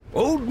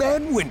Old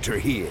Man Winter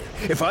here.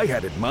 If I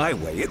had it my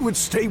way, it would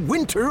stay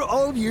winter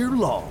all year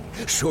long.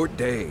 Short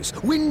days,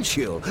 wind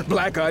chill,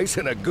 black ice,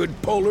 and a good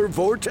polar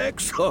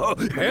vortex. Oh,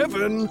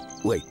 heaven!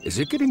 Wait, is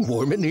it getting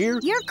warm in here?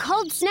 Your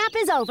cold snap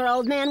is over,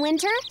 Old Man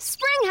Winter.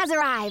 Spring has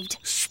arrived.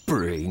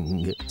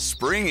 Spring.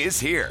 Spring is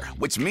here,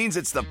 which means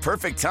it's the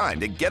perfect time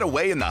to get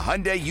away in the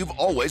Hyundai you've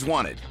always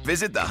wanted.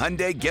 Visit the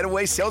Hyundai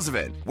Getaway Sales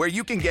Event, where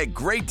you can get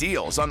great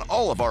deals on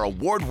all of our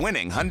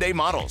award-winning Hyundai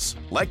models,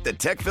 like the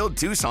tech-filled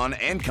Tucson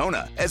and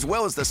Kona, as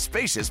well as the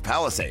spacious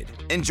Palisade.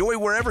 Enjoy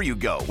wherever you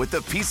go with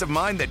the peace of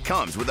mind that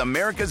comes with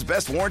America's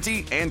best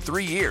warranty and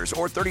 3 years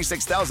or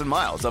 36,000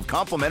 miles of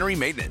complimentary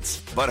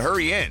maintenance. But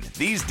hurry in,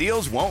 these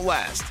deals won't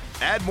last.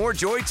 Add more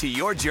joy to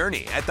your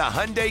journey at the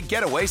Hyundai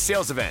Getaway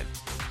Sales Event.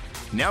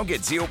 Now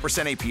get 0%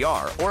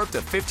 APR or up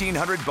to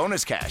 $1,500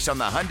 bonus cash on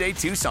the Hyundai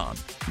Tucson.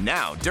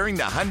 Now, during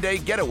the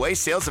Hyundai Getaway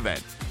Sales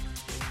Event.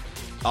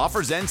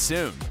 Offers end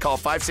soon. Call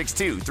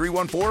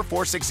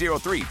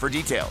 562-314-4603 for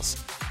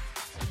details.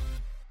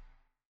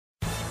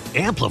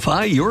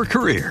 Amplify your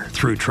career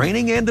through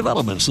training and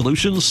development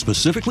solutions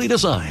specifically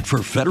designed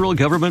for federal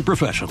government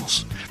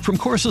professionals. From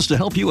courses to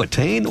help you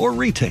attain or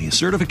retain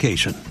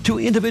certification, to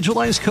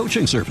individualized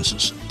coaching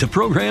services, to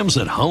programs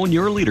that hone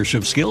your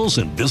leadership skills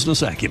and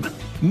business acumen,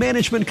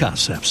 Management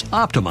Concepts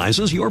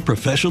optimizes your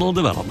professional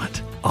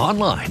development.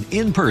 Online,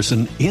 in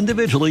person,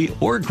 individually,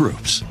 or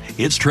groups,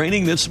 it's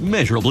training that's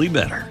measurably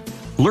better.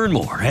 Learn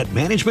more at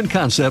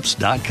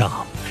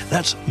managementconcepts.com.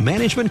 That's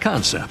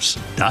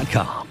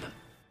managementconcepts.com.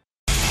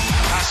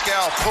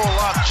 Pascal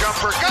pull-up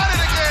jumper, got it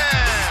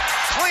again!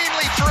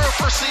 Cleanly through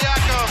for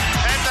Siakam,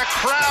 and the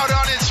crowd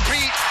on his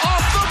feet,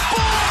 off the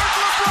board,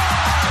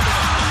 LeBron!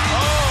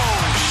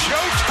 Oh,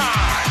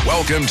 showtime!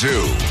 Welcome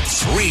to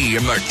 3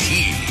 in the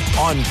Key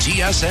on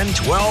TSN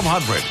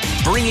 1200,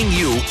 bringing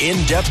you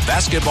in-depth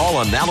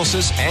basketball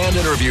analysis and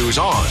interviews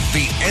on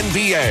the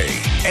NBA,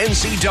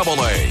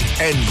 NCAA,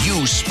 and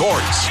U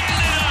Sports.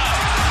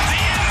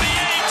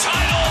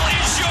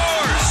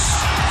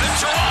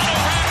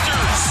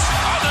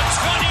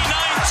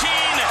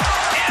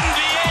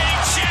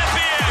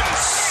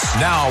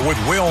 Now with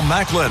Will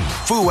Macklin,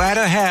 Fuad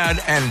Ahad,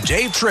 and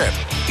Dave Tripp,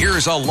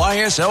 here's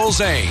Elias El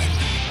Zane.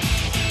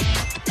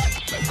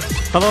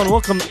 Hello and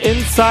welcome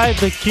inside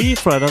the Key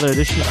for another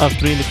edition of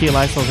 3 in the Key.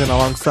 Elias El Zane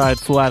alongside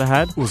Fuad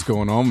Ahad. What's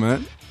going on,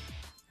 man?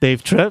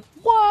 Dave Tripp.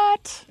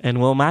 What?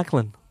 And Will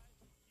Macklin.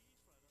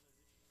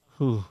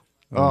 Oh,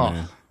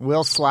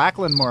 Will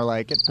Slacklin, more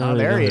like it. Oh,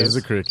 there he There's is.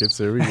 the Crickets.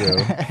 There we go.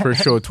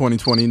 First show of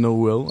 2020, no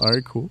Will. All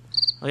right, cool.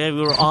 Oh, yeah,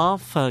 we were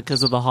off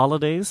because of the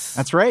holidays.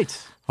 That's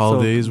right.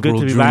 Holidays, So good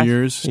World to be back.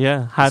 Juniors.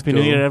 Yeah, Happy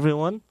New go. Year,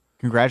 everyone.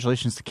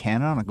 Congratulations to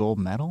Canada on a gold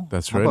medal.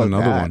 That's How right, about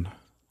another that? one.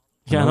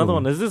 Yeah, another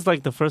one. Is this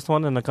like the first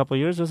one in a couple of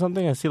years or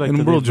something? I see like In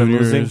the World they've been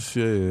losing.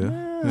 Juniors,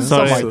 yeah.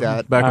 Sorry. Something like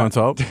that. Back on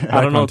top.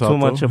 I don't know too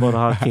much about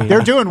hockey.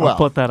 They're doing well. I'll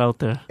put that out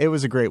there. It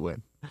was a great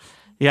win.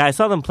 Yeah, I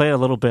saw them play a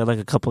little bit, like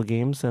a couple of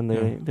games, and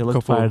they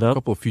looked fired up. A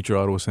couple of future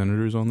Ottawa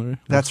Senators on there.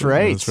 That's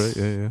right. That's right,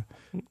 yeah.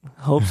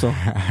 Hope so.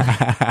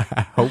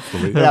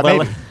 Hopefully. Yeah, Well,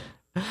 maybe.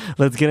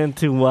 let's get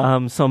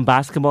into some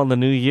basketball in the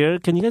new year.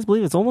 Can you guys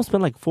believe it's almost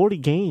been like 40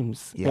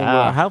 games? And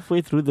Yeah. we're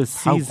halfway through the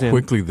season. How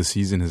quickly the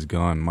season has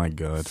gone, my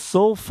God.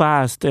 So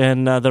fast.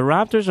 And the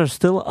Raptors are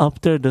still up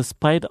there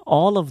despite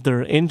all of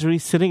their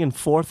injuries, sitting in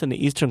fourth in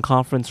the Eastern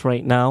Conference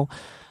right now,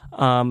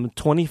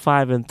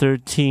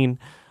 25-13.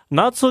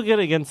 Not so good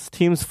against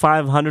teams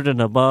 500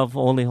 and above,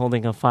 only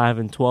holding a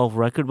 5-12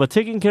 record, but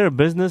taking care of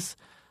business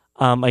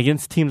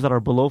against teams that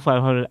are below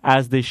 500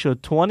 as they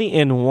should.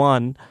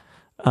 20-1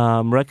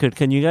 record.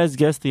 Can you guys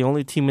guess the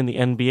only team in the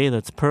NBA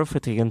that's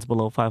perfect against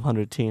below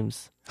 500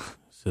 teams?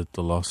 Is it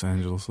the Los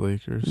Angeles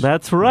Lakers?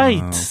 That's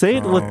right. Oh, say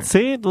it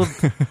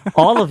with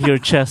all of your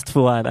chest,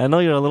 Fuad. I know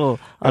you're a little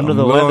under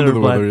the weather,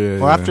 but yeah,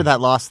 Well, yeah. after that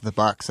loss to the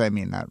Bucks, I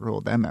mean, that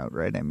ruled them out,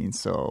 right? I mean,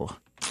 so...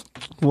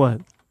 what?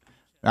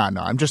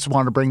 No, I just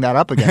wanted to bring that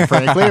up again,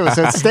 frankly. It was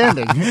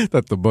outstanding.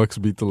 That the Bucks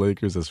beat the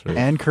Lakers, that's right.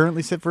 And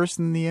currently sit first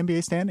in the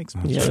NBA standings.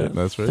 That's right,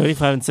 that's right.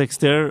 35-6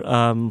 there,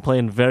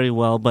 playing very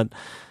well. But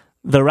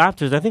the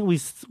Raptors, I think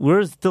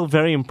we're still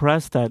very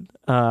impressed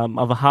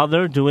of how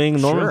they're doing.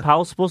 Norman Sure.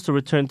 Powell's supposed to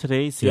return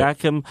today.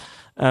 Siakam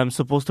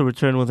supposed to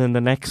return within the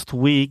next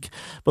week.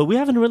 But we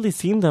haven't really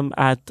seen them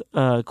at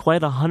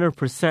quite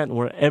 100%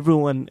 where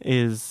everyone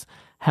is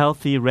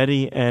healthy,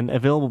 ready, and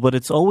available. But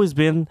it's always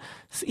been,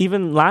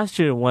 even last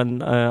year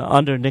when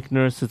under Nick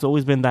Nurse, it's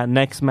always been that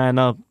next man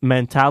up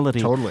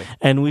mentality. Totally.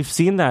 And we've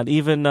seen that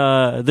even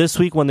this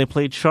week when they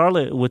played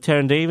Charlotte with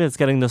Taron Davis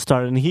getting the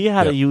start. And he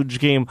had a huge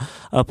game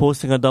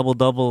posting a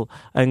double-double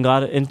and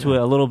got into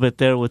it a little bit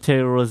there with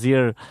Terry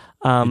Rozier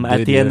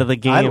at the end of the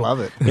game. I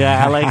love it.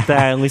 Yeah, I like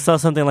that. And we saw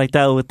something like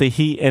that with the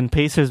Heat and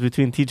Pacers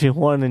between TJ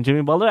Warren and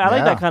Jimmy Butler. I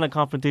like that kind of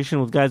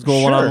confrontation with guys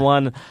going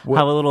one-on-one,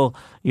 have a little,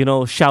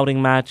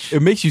 shouting match.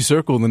 It makes you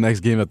circle the next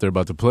game that they're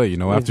about to play.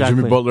 After Exactly.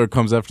 Jimmy Butler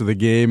comes after the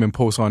game and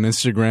posts on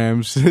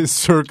Instagram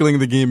circling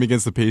the game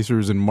against the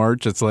Pacers in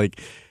March, it's like,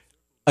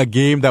 a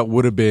game that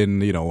would have been,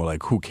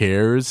 like, who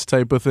cares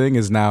type of thing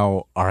is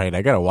now, all right,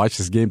 I got to watch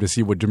this game to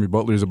see what Jimmy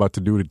Butler is about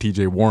to do to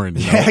TJ Warren.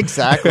 Yeah,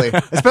 exactly.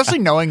 Especially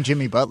knowing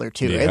Jimmy Butler,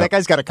 too. Yeah. Hey, that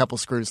guy's got a couple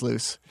screws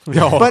loose.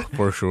 Oh, but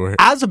for sure.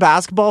 As a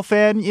basketball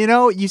fan,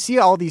 you see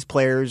all these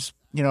players,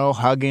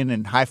 hugging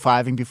and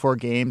high-fiving before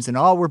games and,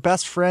 we're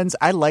best friends.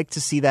 I like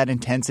to see that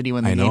intensity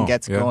when the game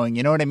gets going.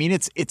 You know what I mean?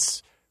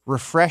 It's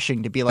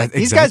refreshing to be like,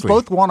 these guys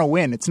both want to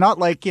win. It's not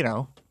like,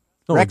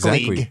 rec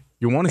league.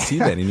 You want to see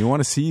that, and you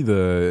want to see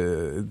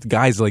the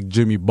guys like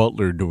Jimmy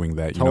Butler doing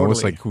that.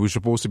 It's like who's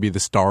supposed to be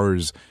the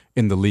stars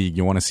in the league.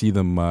 You want to see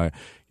them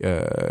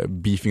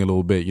beefing a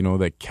little bit.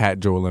 That Cat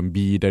Joel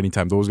Embiid.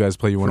 Anytime those guys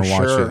play, you want to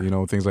watch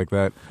it. Things like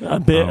that. A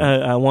bit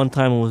at one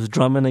time it was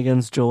Drummond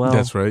against Joel.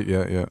 That's right.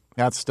 Yeah.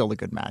 That's still a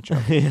good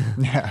matchup.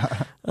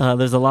 Yeah.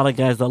 There's a lot of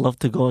guys that love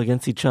to go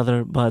against each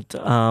other, but the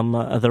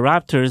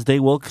Raptors, they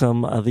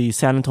welcome the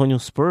San Antonio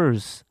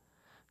Spurs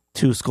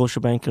to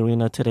Scotiabank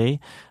Arena today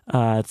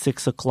at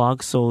 6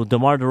 o'clock. So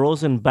DeMar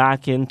DeRozan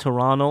back in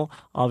Toronto.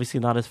 Obviously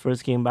not his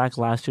first game back.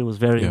 Last year was a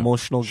very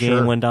emotional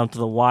game. Went down to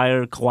the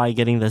wire. Kawhi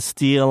getting the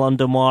steal on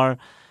DeMar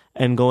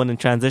and going in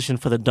transition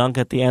for the dunk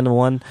at the end of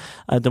one.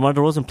 DeMar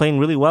DeRozan playing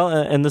really well.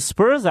 And the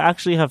Spurs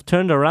actually have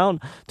turned it around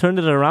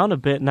a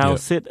bit. Now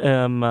sit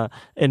in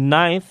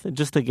ninth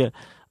just to get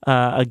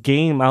a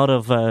game out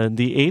of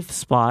the 8th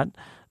spot.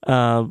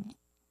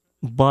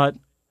 But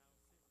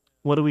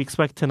what do we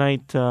expect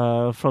tonight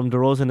from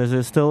DeRozan? Is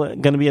it still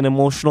going to be an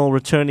emotional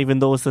return, even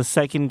though it's the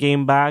second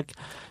game back?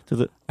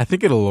 I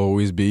think it'll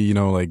always be,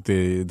 like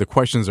the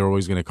questions are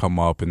always going to come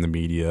up in the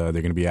media.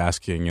 They're going to be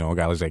asking,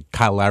 guys like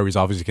Kyle Lowry's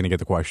obviously going to get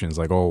the questions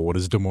like, oh, what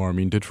does DeMar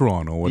mean to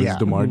Toronto? What does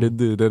DeMar did?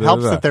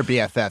 Helps that they're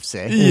BFFs,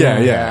 say.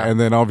 Yeah. And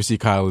then obviously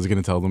Kyle is going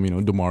to tell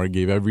them, DeMar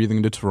gave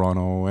everything to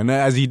Toronto. And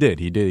as he did,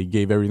 he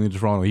gave everything to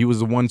Toronto. He was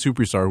the one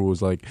superstar who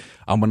was like,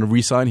 I'm going to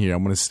re-sign here.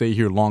 I'm going to stay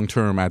here long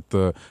term at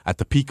the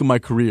peak of my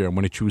career. I'm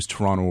going to choose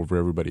Toronto over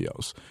everybody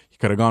else. He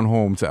could have gone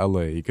home to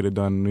LA. He could have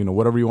done,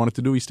 whatever he wanted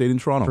to do. He stayed in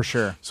Toronto. For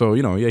sure. So,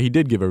 he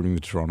did give everything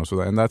to Toronto. So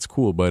and that's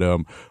cool. But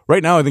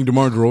right now, I think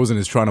DeMar DeRozan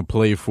is trying to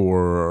play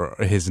for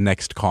his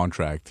next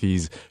contract.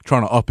 He's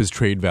trying to up his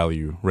trade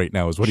value right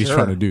now is what he's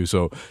trying to do.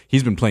 So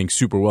he's been playing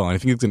super well. And I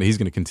think he's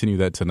going to continue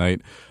that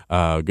tonight.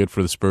 Good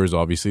for the Spurs,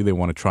 obviously. They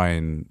want to try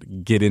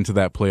and get into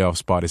that playoff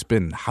spot. It's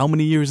been how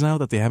many years now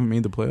that they haven't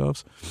made the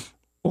playoffs?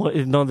 Well,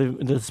 no,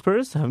 the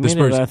Spurs have made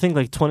it, I think,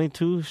 like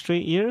 22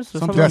 straight years or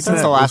something like that.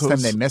 Since the last time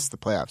they missed the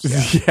playoffs.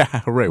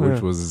 Yeah, right,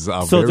 which was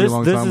a very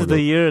long time ago. So this is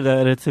the year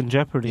that it's in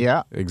jeopardy.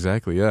 Yeah.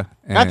 Exactly, yeah.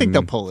 And I think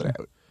they'll pull it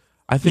out.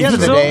 I think At the end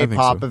of the day,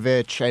 so.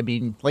 Popovich, I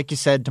mean, like you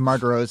said, DeMar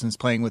DeRozan's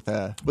playing with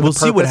a We'll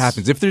see what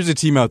happens. If there's a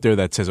team out there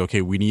that says,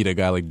 okay, we need a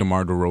guy like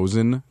DeMar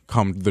DeRozan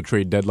come the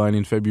trade deadline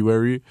in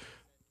February,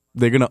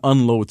 they're going to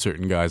unload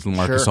certain guys,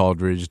 LaMarcus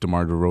Aldridge,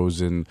 DeMar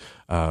DeRozan,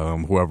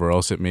 whoever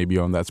else it may be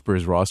on that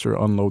Spurs roster.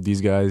 Unload these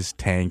guys,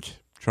 tank,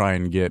 try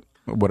and get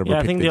whatever pick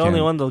I think they the can.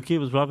 only one they'll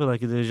keep is probably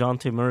like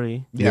DeJounte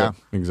Murray. Yeah,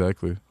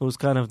 exactly. Who's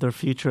kind of their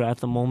future at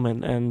the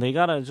moment. And they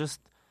got to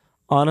just,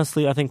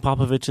 honestly, I think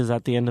Popovich is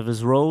at the end of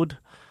his road.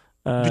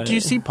 Do you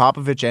see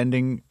Popovich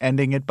ending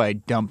it by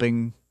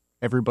dumping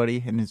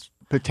everybody in his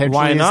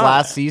potentially his not?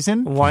 last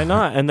season? Why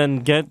not? And then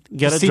get a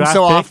draft seems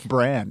so pick.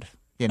 Off-brand.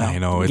 I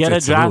know, get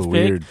it's a draft a little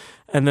pick weird.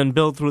 and then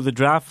build through the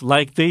draft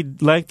like they've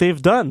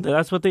done.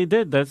 That's what they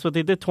did. That's what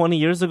they did 20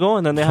 years ago,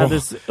 and then they had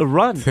this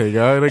run. They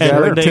got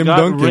Tim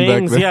Duncan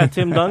rings. back then. Yeah,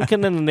 Tim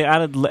Duncan, and then they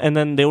added, and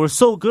then they were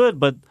so good,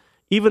 but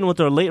even with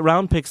their late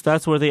round picks,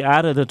 that's where they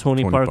added a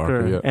Tony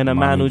Parker and a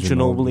Manu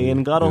Ginobili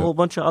and got a whole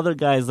bunch of other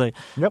guys like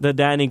the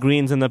Danny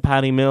Greens and the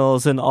Patty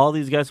Mills and all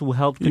these guys who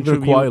helped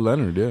contribute. Even Kawhi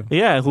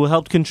Leonard, who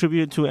helped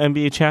contribute to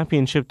NBA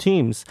championship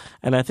teams.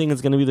 And I think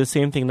it's going to be the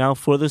same thing now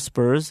for the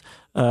Spurs.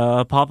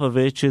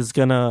 Popovich is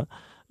going to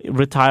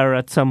retire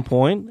at some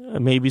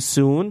point, maybe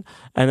soon,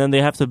 and then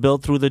they have to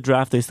build through the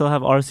draft. They still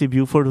have R.C.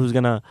 Buford who's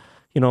going to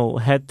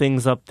head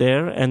things up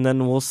there, and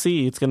then we'll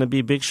see. It's going to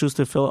be big shoes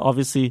to fill,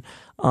 obviously,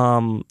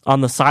 on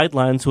the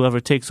sidelines, whoever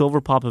takes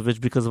over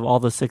Popovich because of all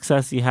the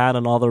success he had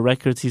and all the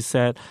records he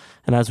set.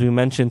 And as we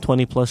mentioned,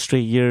 20-plus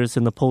straight years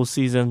in the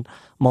postseason,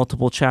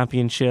 multiple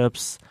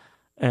championships,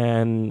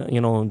 and,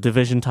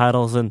 division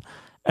titles, and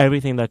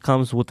everything that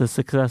comes with the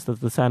success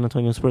that the San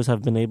Antonio Spurs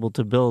have been able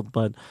to build.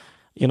 But,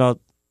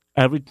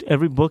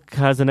 every book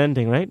has an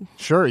ending, right?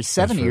 Sure, he's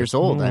 70 years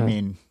old. Yeah. I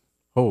mean...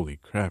 Holy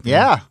crap.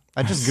 Yeah.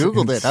 I just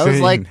Googled it. I was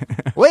like,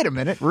 wait a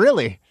minute,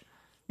 really?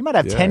 You might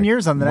have 10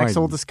 years on the next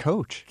oldest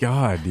coach.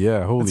 God,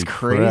 yeah. Holy That's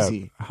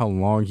crazy. crap. How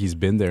long he's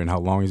been there and how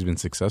long he's been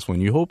successful.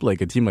 And you hope like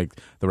a team like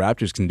the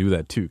Raptors can do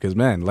that too. Because,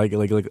 man, like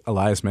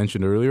Elias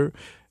mentioned earlier,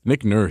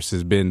 Nick Nurse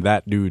has been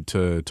that dude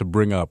to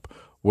bring up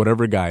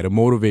whatever guy, to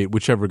motivate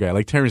whichever guy.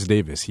 Like Terrence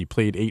Davis, he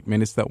played 8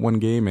 minutes that one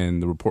game,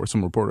 and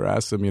some reporter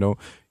asked him,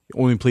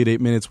 only played 8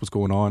 minutes, what's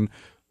going on?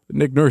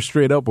 Nick Nurse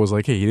straight up was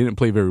like, hey, he didn't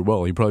play very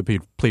well. He probably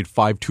played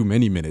 5 too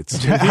many minutes.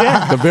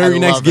 The very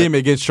next game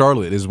against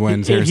Charlotte is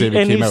when Terrence Davis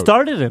came out. And he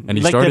started him. And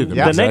he started him,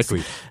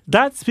 exactly.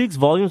 That speaks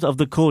volumes of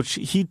the coach.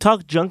 He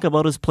talked junk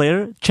about his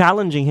player,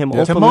 challenging him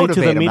openly to the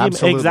motivate him, media.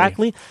 absolutely.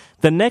 Exactly.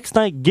 the next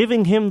night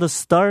giving him the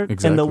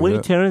start and the way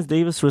Terrence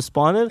Davis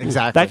responded,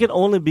 that could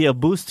only be a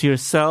boost to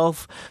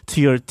yourself,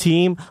 to your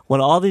team.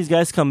 When all these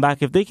guys come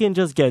back, if they can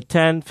just get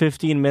 10,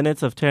 15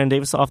 minutes of Terrence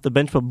Davis off the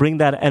bench, but bring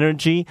that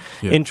energy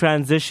in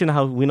transition,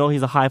 how we know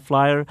he's a high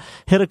flyer,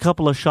 hit a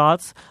couple of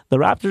shots, the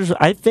Raptors,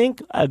 I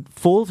think, at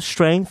full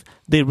strength,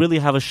 they really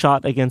have a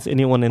shot against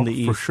anyone in the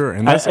East. For sure.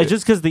 And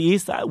just because the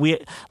East,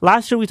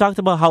 last year we talked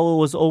about how it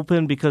was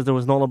open because there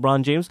was no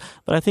LeBron James,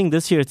 but I think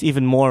this year it's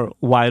even more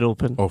wide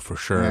open. Oh, for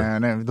sure. Yeah,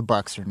 no, the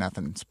Bucks are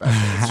nothing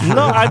special.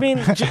 No, I mean,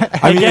 that's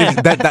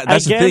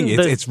the thing.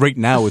 It's right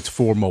now. It's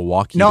for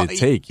Milwaukee to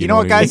take. You know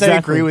what, guys? I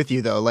agree with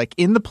you though. Like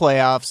in the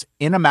playoffs,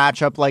 in a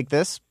matchup like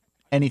this,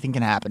 anything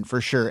can happen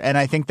for sure. And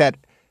I think that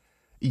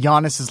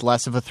Giannis is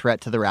less of a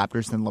threat to the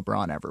Raptors than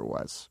LeBron ever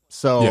was.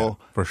 So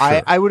for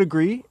sure. I would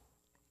agree,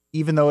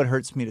 even though it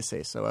hurts me to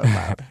say so out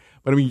loud.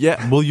 But I mean,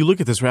 well, you look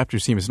at this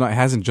Raptors team. It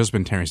hasn't just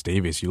been Terrence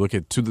Davis. You look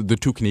at the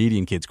two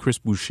Canadian kids, Chris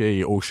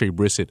Boucher, O'Shea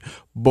Brissett.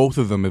 Both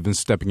of them have been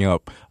stepping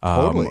up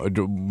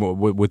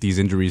with these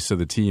injuries to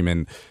the team.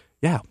 And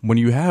yeah, when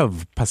you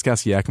have Pascal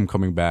Siakam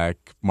coming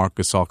back, Marc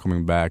Gasol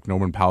coming back,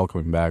 Norman Powell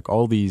coming back,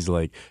 all these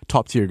like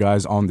top tier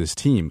guys on this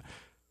team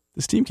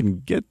can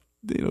get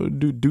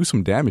do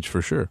some damage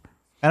for sure.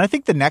 And I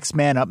think the next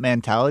man up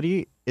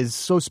mentality is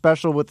so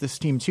special with this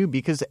team too,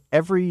 because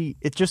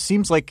it just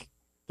seems like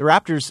the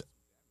Raptors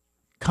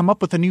come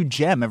up with a new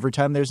gem every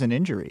time there's an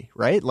injury,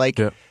 right? Like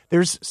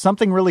there's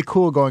something really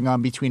cool going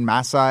on between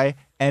Masai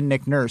and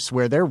Nick Nurse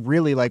where they're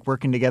really like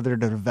working together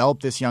to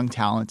develop this young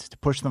talent, to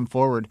push them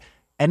forward.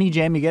 Any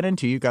jam you get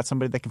into, you've got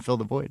somebody that can fill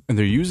the void. And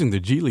they're using the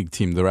G League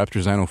team, the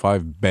Raptors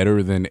 905,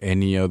 better than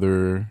any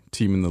other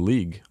team in the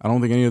league. I don't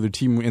think any other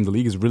team in the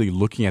league is really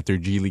looking at their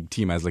G League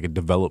team as like a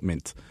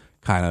development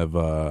kind of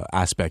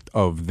aspect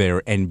of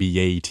their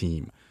NBA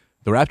team.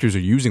 The Raptors are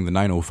using the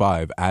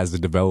 905 as the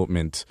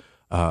development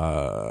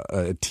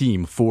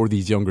team for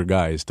these younger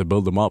guys to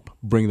build them up,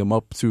 bring them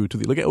up to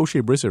the. Look at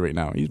O'Shea Brissett right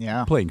now. He's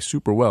playing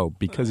super well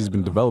because he's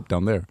been developed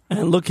down there.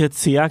 And look at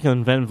Siakam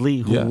and Van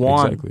Vliet, who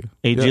won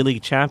a G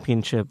League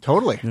championship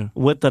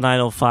with the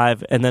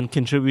 905 and then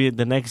contributed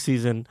the next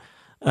season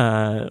for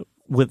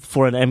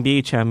an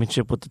NBA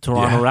championship with the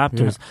Toronto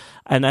Raptors.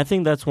 And I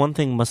think that's one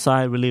thing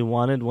Masai really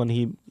wanted when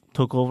he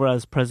took over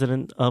as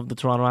president of the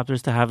Toronto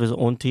Raptors, to have his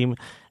own team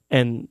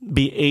and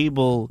be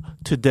able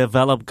to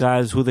develop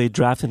guys who they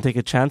draft and take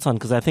a chance on.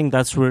 Because I think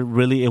that's where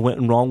really it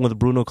went wrong with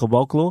Bruno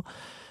Caboclo,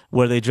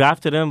 where they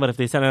drafted him, but if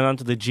they send him on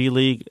to the G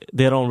League,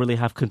 they don't really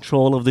have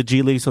control of the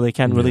G League, so they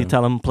can't really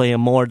tell him play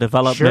him more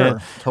development.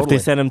 Sure, totally. If they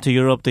send him to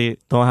Europe, they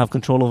don't have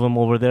control of him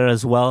over there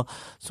as well.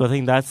 So I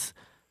think that's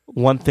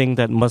one thing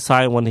that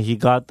Masai, when he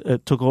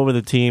took over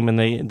the team and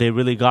they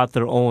really got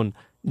their own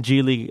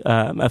G League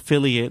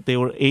affiliate, they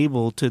were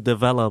able to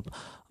develop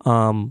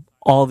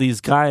all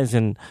these guys.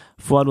 And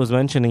Fuad was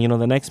mentioning,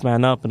 the next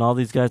man up and all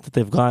these guys that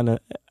they've gotten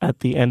at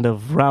the end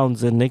of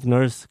rounds. And Nick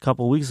Nurse a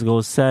couple of weeks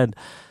ago said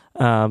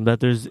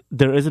that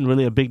there isn't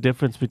really a big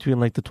difference between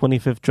like the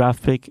 25th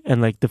draft pick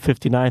and like the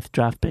 59th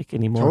draft pick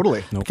anymore.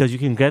 Totally. Because you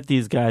can get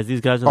these guys.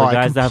 These guys are the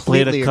guys that have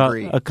played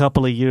a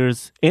couple of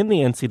years in the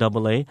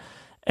NCAA.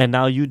 And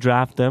now you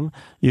draft them.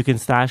 You can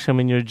stash them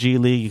in your G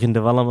League. You can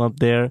develop them up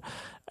there.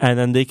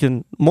 And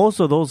then most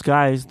of those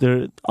guys,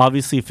 they're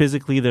obviously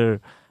physically, they're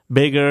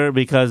bigger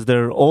because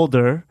they're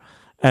older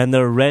and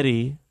they're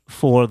ready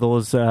for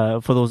those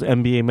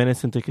NBA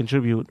minutes and to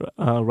contribute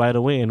right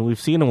away. And we've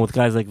seen them with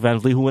guys like Van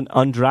Vliet, who went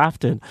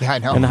undrafted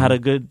and had a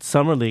good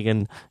summer league.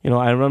 And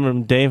I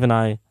remember Dave and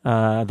I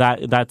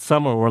that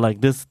summer were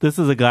like, this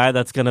is a guy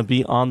that's going to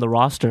be on the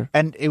roster.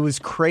 And it was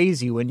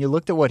crazy when you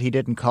looked at what he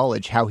did in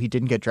college, how he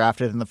didn't get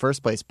drafted in the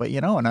first place. But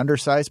an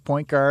undersized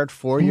point guard,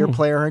 4-year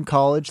player in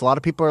college. A lot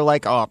of people are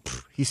like,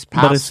 he's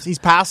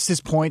past his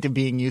point of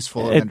being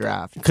useful in the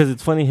draft. Because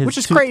it's funny, which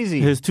is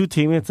crazy. His two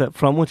teammates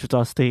from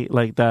Wichita State,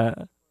 like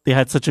that. They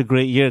had such a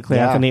great year, Clay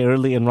Anthony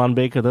Early and Ron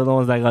Baker. They're the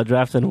ones that got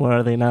drafted. Where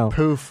are they now?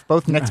 Poof.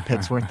 Both Knicks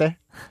picks, weren't they?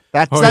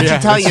 That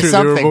should tell you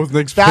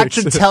something. That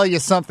should tell you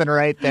something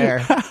right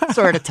there.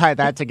 Sort of tie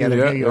that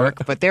together, New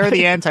York. But they're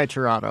the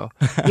anti-Toronto.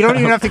 You don't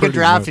even have to get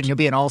drafted and you'll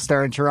be an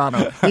all-star in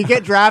Toronto. You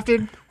get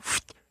drafted,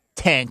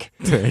 tank.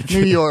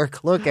 New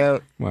York, look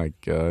out. My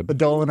God. The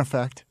Dolan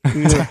effect.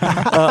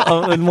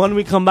 And when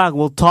we come back,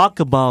 we'll talk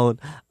about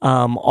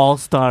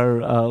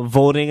all-star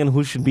voting and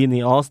who should be in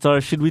the all-star.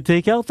 Should we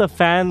take out the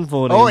fan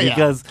voting? Oh, yeah.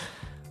 Because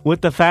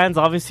with the fans,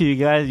 obviously,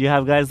 you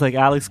have guys like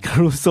Alex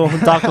Caruso and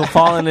Taco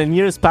Fall, and in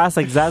years past,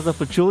 like Zaza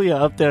Pachulia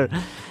up there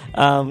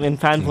in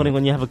fan voting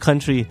when you have a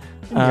country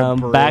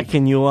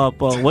backing you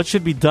up. What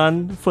should be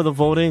done for the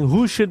voting?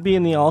 Who should be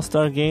in the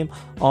all-star game?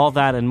 All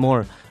that and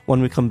more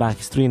when we come back.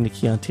 It's 3 in the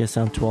Key on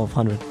TSN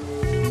 1200.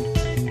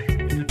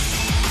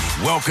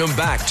 Welcome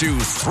back to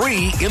 3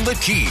 in the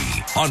Key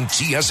on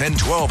TSN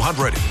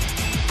 1200.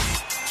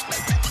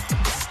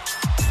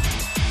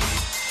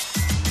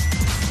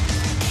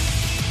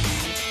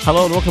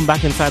 Hello and welcome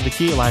back inside the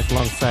Key, live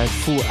alongside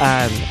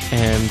Fuad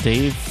and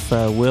Dave.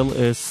 Will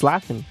is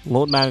slacking,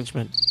 load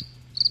management.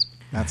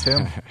 That's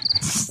him.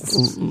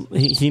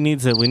 He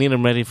needs it. We need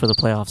him ready for the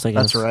playoffs, I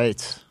guess. That's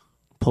right.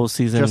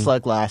 Postseason. Just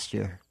like last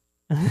year.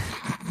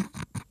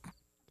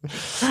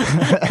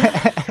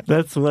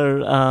 That's where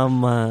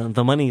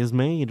the money is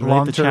made,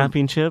 right? The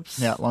championships.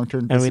 Yeah,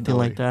 long-term everything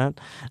like that.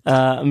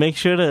 Make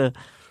sure to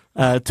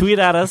tweet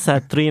at us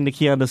at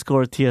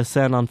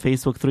 3indthekey_TSN on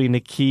Facebook,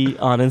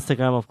 3indthekey on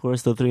Instagram, of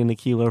course, the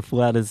 3indthekey where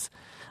Fuad is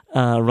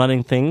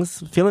running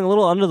things. Feeling a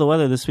little under the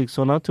weather this week,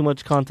 so not too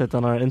much content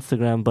on our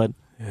Instagram, but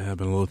yeah,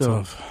 been a little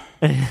tough.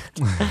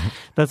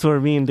 That's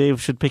where me and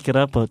Dave should pick it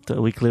up, but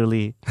we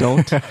clearly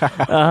don't.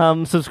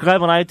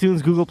 Subscribe on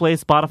iTunes, Google Play,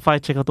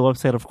 Spotify. Check out the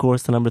website, of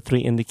course, the number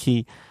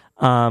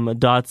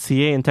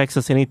 3indthekey.ca, and text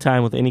us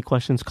anytime with any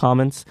questions,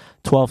 comments,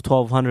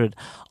 1200.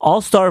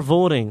 All-Star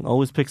voting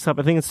always picks up.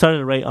 I think it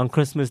started right on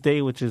Christmas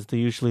Day, which is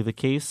usually the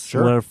case,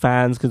 where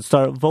fans can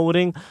start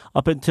voting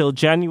up until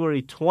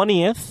January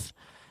 20th,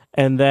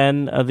 and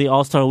then the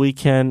All-Star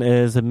weekend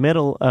is the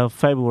middle of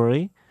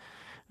February.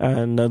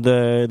 And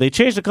they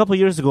changed a couple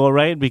years ago,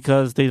 right?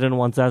 Because they didn't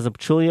want Zaza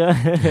Pachulia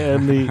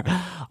in the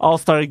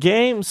All-Star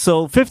game.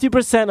 So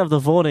 50% of the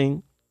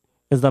voting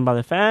is done by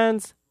the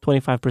fans,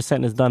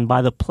 25% is done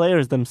by the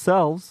players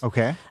themselves,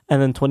 okay,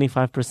 and then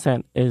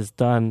 25% is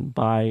done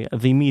by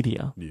the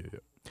media. Yeah.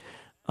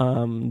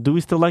 Do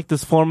we still like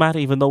this format,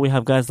 even though we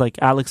have guys like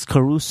Alex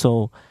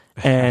Caruso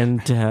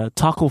and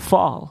Taco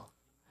Fall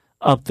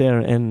up there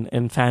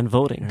in fan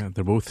voting? Yeah,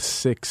 they're both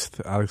sixth.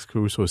 Alex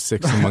Caruso is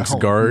sixth amongst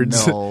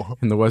guards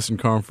in the Western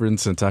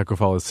Conference, and Taco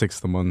Fall is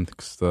sixth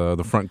amongst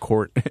the front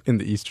court in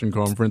the Eastern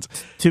Conference.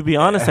 To be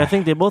honest, I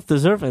think they both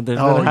deserve it. They're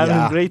having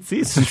a great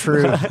season. It's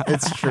true.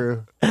 It's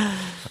true.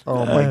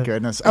 Oh my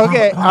goodness.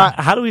 Okay,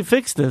 how do we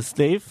fix this,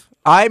 Dave?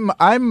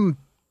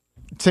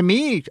 To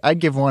me, I'd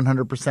give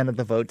 100% of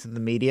the vote to the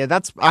media.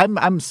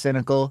 I'm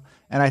cynical,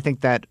 and I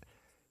think that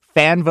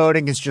fan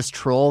voting is just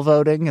troll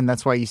voting, and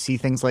that's why you see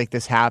things like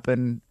this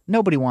happen.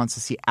 Nobody wants to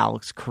see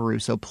Alex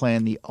Caruso play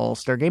in the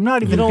All-Star game.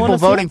 Not even people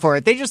voting for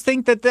it. They just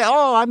think that,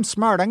 I'm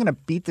smart. I'm going to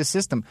beat the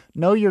system.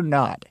 No, you're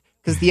not.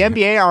 Because the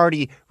NBA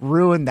already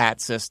ruined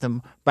that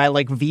system by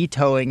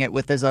vetoing it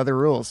with his other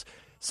rules.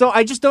 So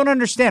I just don't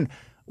understand.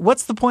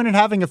 What's the point in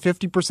having a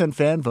 50%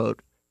 fan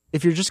vote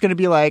if you're just going to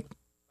be like,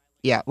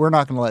 yeah, we're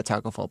not going to let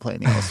Taco Fall play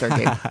in the All-Star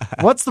game?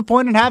 What's the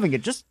point in having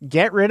it? Just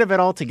get rid of it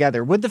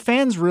altogether. Would the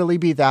fans really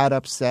be that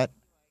upset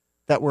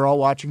that we're all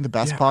watching the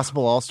best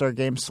possible All-Star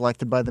game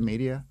selected by the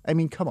media? I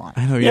mean, come on.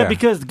 I know, yeah,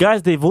 because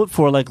guys they vote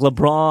for like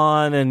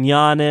LeBron and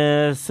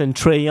Giannis and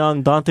Trae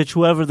Young, Doncic,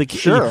 whoever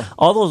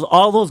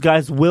all those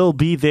guys will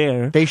be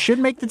there. They should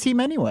make the team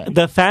anyway.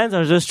 The fans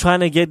are just trying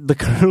to get the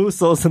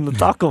Carusos and the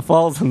Taco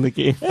Falls in the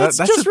game. That's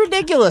just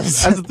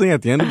ridiculous. That's the thing.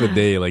 At the end of the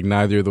day,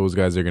 neither of those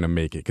guys are going to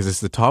make it because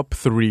it's the top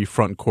three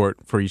front court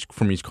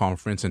from each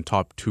conference and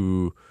top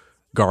two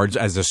guards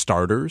as the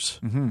starters.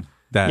 Mm-hmm.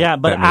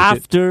 But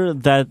after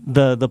that,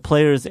 the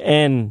players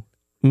and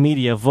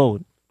media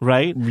vote,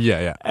 right?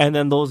 Yeah. And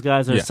then those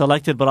guys are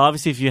selected. But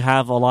obviously, if you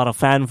have a lot of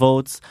fan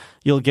votes,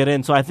 you'll get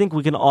in. So I think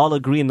we can all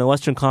agree in the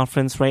Western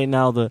Conference right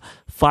now, the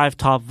 5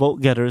 top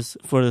vote getters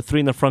for the 3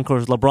 in the front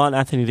court is LeBron,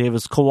 Anthony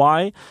Davis,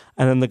 Kawhi,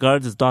 and then the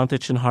guards is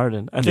Doncic and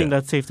Harden. I think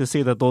that's safe to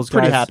say that those guys...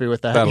 Pretty happy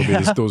with that.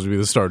 Those would be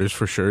the starters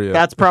for sure, yeah.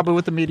 That's probably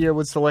what the media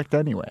would select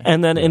anyway.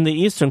 And then in the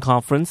Eastern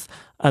Conference,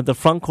 the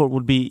front court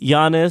would be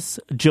Giannis,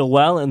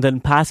 Joel, and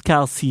then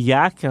Pascal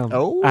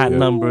Siakam at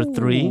number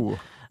 3,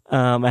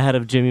 ahead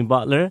of Jimmy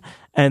Butler.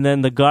 And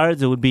then the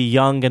guards, it would be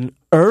Young and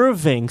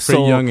Irving.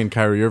 Trae Young and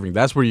Kyrie Irving.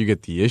 That's where you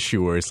get the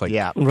issue where it's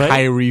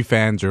Kyrie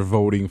fans are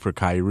voting for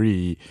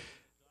Kyrie.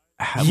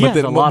 Yes,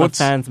 a lot of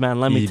fans,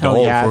 man. Let me tell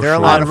you. Yeah, there are a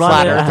lot of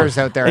flat earthers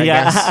out there, I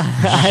guess.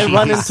 I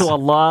run into a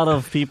lot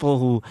of people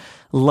who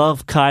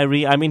love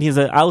Kyrie. I mean, he's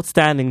an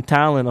outstanding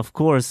talent, of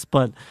course,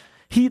 but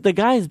the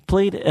guy's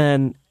played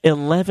an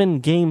 11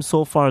 games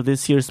so far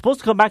this year. He's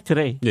supposed to come back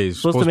today. Yeah, he's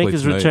supposed to make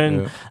his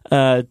return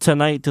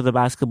tonight to the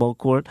basketball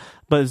court,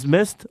 but he's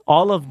missed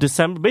all of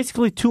December,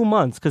 basically 2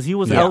 months, because he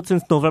was out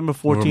since November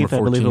 14th, I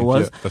believe it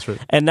was. Yeah, that's right.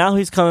 And now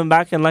he's coming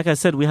back, and like I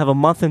said, we have a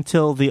month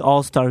until the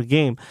All-Star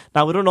game.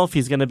 Now, we don't know if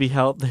he's going to be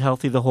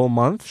healthy the whole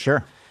month.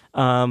 Sure.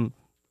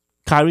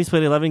 Kyrie's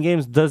played 11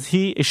 games.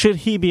 Should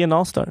he be an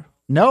All-Star?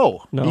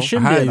 No, he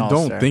shouldn't be an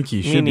All-Star. I don't think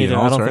he should be an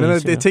All-Star.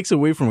 And it takes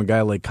away from a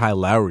guy like Kyle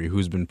Lowry,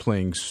 who's been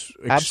playing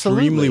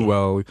extremely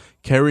well,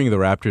 carrying the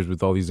Raptors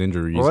with all these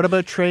injuries. Well, what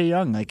about Trae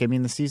Young?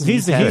 The season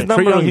he's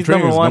number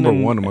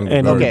one among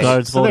the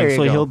guards voting,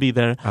 so he'll be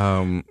there.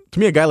 To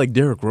me, a guy like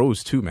Derrick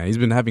Rose, too, man. He's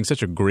been having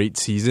such a great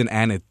season,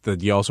 and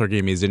the All-Star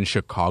game is in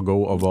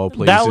Chicago, of all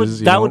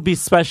places. That would be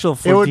special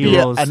for It would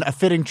D-Rose. be a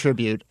fitting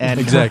tribute. And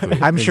exactly.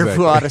 I'm sure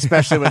Fuad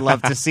especially would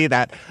love to see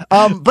that.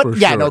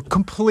 But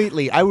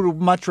completely. I would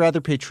much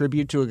rather pay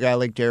tribute to a guy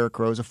like Derrick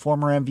Rose, a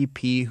former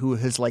MVP who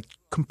has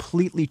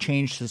completely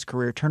changed his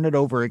career, turned it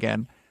over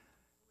again.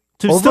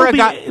 Over a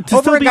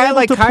guy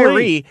like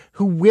Kyrie,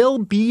 who will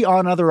be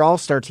on other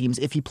All-Star teams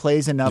if he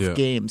plays enough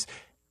games.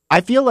 I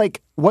feel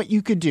like what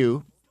you could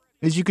do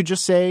is you could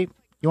just say,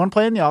 you want to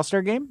play in the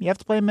All-Star game? You have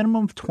to play a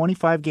minimum of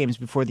 25 games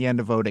before the end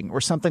of voting or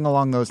something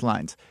along those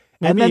lines.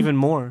 Maybe even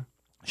more.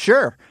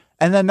 Sure.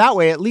 And then that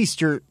way, at least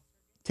you're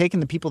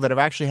taking the people that have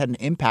actually had an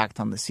impact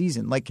on the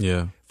season. Like,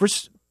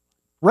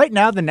 right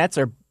now, the Nets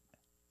are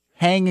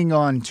hanging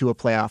on to a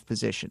playoff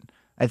position.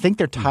 I think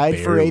they're tied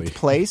for 8th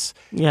place.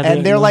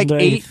 And they're like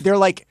 8. They're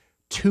like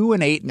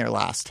 2-8 in their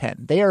last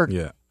 10. They are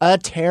a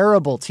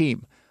terrible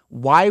team.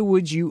 Why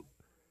would you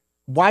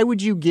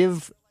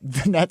give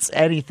the Nets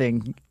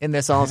anything in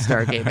this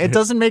All-Star game? It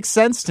doesn't make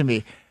sense to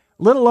me.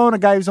 Let alone a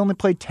guy who's only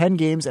played 10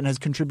 games and has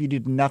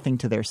contributed nothing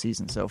to their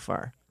season so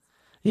far.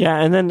 Yeah,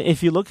 and then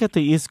if you look at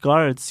the East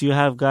guards, you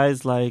have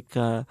guys like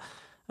Zach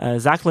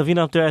LaVine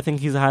up there. I think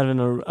he's having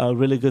a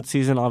really good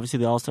season. Obviously,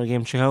 the All-Star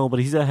game in Chicago, but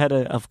he's ahead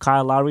of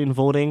Kyle Lowry in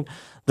voting.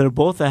 They're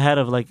both ahead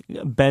of like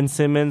Ben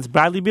Simmons.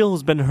 Bradley Beal,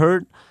 who's been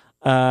hurt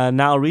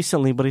now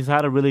recently, but he's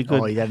had a really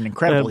good... he had an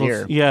incredible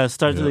year. Yeah,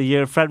 start of the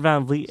year. Fred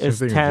VanVleet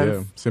is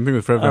 10th. Same thing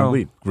with Fred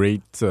VanVleet.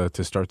 Great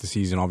to start the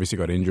season. Obviously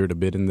got injured a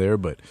bit in there,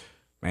 but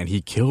man,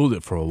 he killed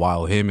it for a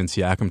while. Him and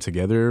Siakam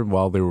together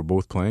while they were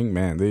both playing,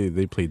 man,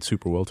 they played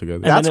super well together.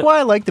 That's why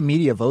I like the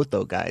media vote,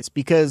 though, guys,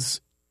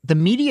 because the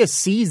media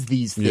sees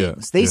these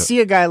things. They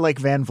see a guy like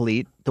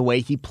VanVleet, the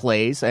way he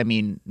plays. I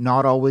mean,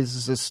 not always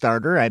as a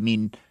starter. I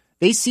mean,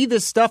 they see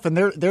this stuff and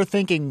they're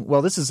thinking,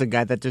 well, this is a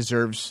guy that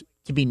deserves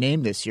to be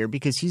named this year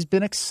because he's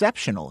been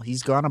exceptional.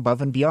 He's gone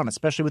above and beyond,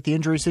 especially with the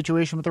injury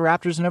situation with the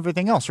Raptors and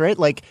everything else, right?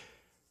 Like,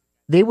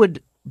 they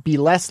would be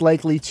less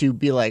likely to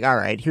be like, all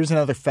right, here's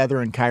another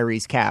feather in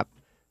Kyrie's cap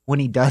when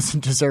he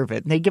doesn't deserve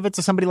it. And they give it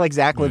to somebody like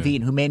Zach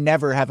LaVine, who may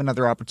never have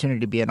another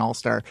opportunity to be an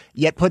all-star,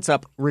 yet puts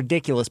up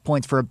ridiculous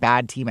points for a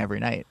bad team every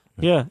night.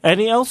 Yeah, and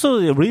he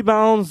also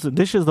rebounds,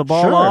 dishes the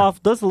ball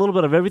off, does a little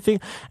bit of everything.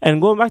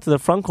 And going back to the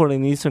front court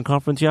in the Eastern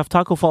Conference, you have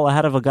Taco Fall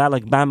ahead of a guy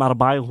like Bam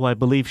Adebayo, who I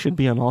believe should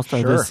be an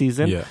all-star this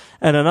season. Yeah.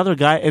 And another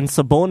guy in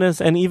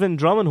Sabonis and even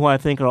Drummond, who I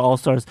think are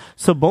all-stars.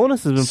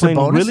 Sabonis has been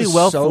playing really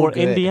well for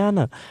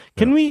Indiana.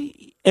 Can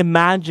we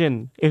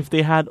imagine if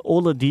they had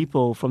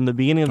Oladipo from the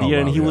beginning of the year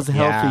and he was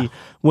healthy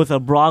with a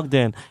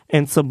Brogdon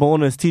and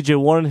Sabonis, TJ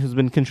Warren, who's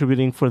been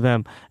contributing for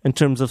them in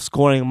terms of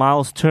scoring,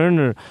 Miles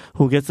Turner,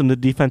 who gets them the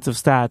defensive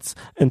stats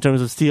in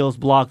terms of steals,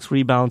 blocks,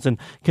 rebounds, and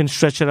can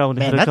stretch it out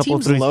and hit a couple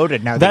team's threes.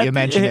 Loaded now that you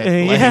mention it.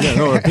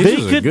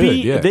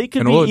 They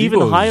could be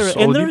even higher.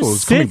 And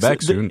there's coming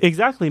back soon.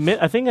 Exactly.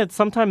 I think it's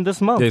sometime this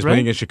month. He's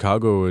playing in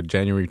Chicago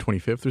January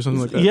 25th or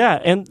something like that. Yeah,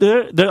 and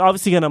they're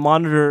obviously going to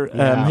monitor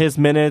his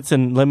minutes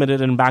and limit it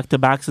and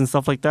back-to-backs and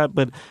stuff like that.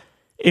 But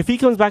if he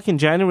comes back in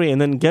January and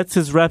then gets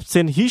his reps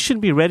in, he should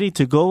be ready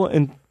to go.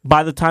 And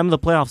by the time of the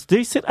playoffs,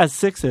 they sit at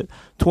 6 at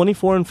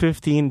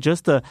 24-15,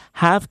 just a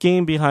half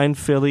game behind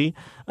Philly,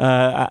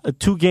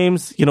 2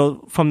 games,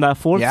 from that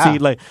 4th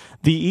seed. Like,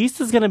 the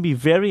East is going to be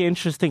very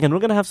interesting, and we're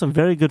going to have some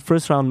very good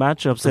first-round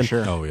matchups. For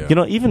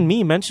sure. Even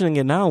me mentioning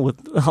it now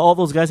with all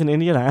those guys in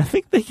Indiana, I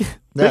think they're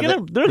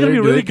going to be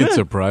really good. They can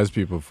surprise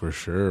people for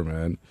sure,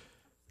 man.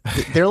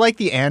 They're like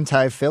the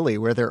anti-Philly,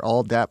 where they're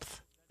all depth.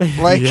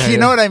 Like, you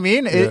know what I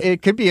mean?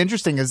 It could be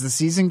interesting as the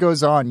season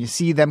goes on. You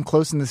see them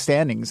close in the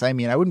standings. I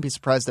mean, I wouldn't be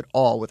surprised at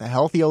all with a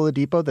healthy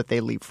Oladipo that they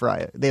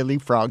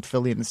leapfrogged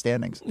Philly in the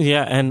standings.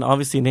 Yeah, and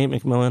obviously Nate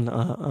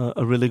McMillan,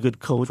 a really good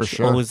coach, for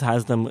sure. Always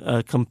has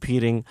them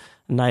competing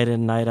night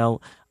in, night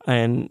out.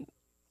 And,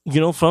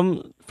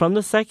 from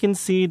the 2nd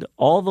seed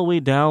all the way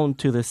down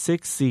to the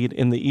 6th seed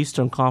in the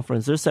Eastern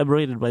Conference, they're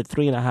separated by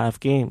 3.5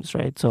 games,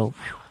 right? So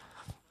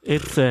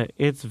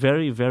it's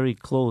very, very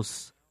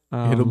close.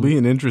 It'll be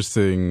an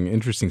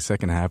interesting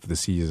second half of the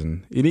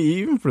season,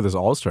 even for this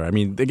All-Star. I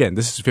mean, again,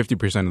 this is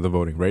 50% of the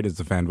voting, right? It's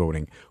the fan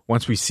voting.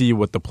 Once we see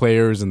what the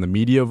players and the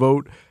media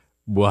vote,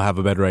 we'll have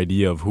a better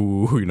idea of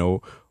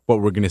who, what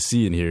we're going to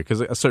see in here.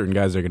 Because certain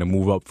guys are going to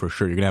move up for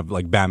sure. You're going to have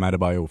like Bam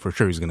Adebayo for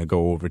sure. He's going to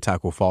go over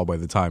Taco Fall by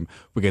the time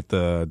we get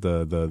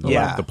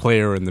the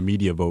player and the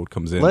media vote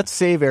comes in. Let's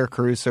save Eric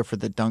Caruso for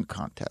the dunk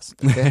contest.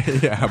 Okay?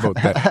 Yeah, how about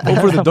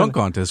that? For the dunk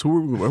contest,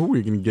 who are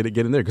we going to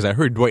get in there? Because I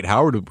heard Dwight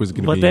Howard was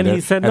going to be in there. But then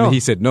he said no. And then he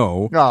said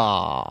no.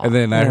 Aww. And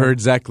then I heard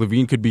Zach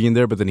LaVine could be in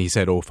there, but then he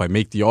said, if I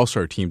make the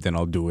All-Star team, then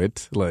I'll do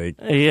it.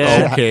 Like,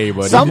 okay,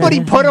 buddy.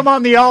 Somebody put him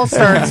on the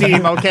All-Star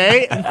team,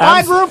 okay?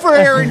 Find room for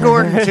Aaron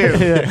Gordon,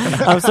 too.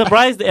 I'm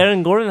surprised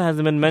Aaron Gordon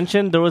hasn't been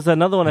mentioned. There was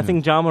another one. I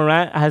think John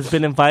Morant has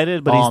been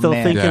invited, but he's still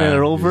thinking it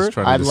over.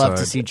 I'd love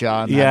to see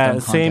John. Yeah,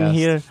 same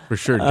here. For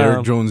sure.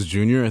 Derrick Jones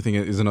Jr., I think,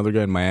 is another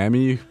guy in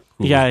Miami.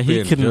 He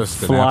can just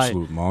fly. An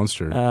absolute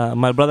monster.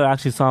 My brother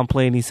actually saw him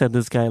play, and he said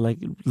this guy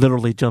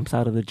literally jumps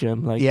out of the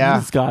gym.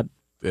 He's got.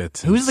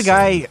 Who's the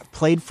guy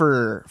played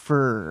for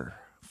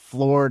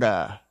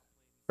Florida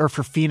or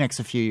for Phoenix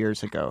a few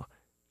years ago?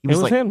 It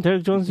was him,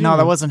 Derrick Jones Jr. No,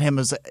 that wasn't him.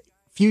 It was a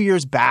few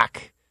years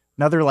back.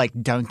 Another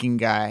dunking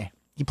guy.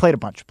 He played a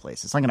bunch of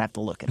places. I'm going to have to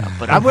look it up.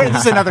 But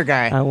this is another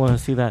guy. I want to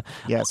see that.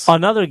 Yes.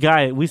 Another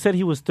guy, we said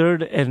he was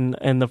third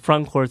in the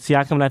front court,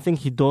 Siakam, and I think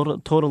he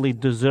totally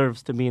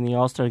deserves to be in the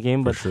All-Star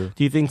game. But do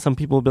you think some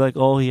people will be like,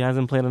 oh, he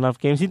hasn't played enough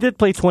games? He did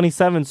play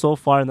 27 so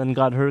far and then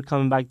got hurt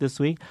coming back this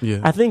week.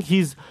 Yeah. I think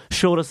he's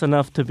showed us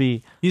enough to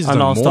be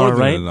an All-Star, more than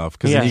right? enough,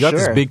 because he got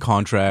this big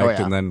contract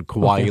and then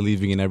Kawhi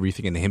leaving and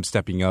everything and him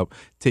stepping up,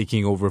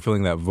 taking over,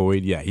 filling that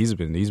void. Yeah, he's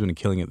been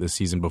killing it this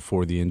season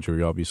before the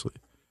injury, obviously.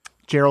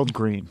 Gerald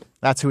Green.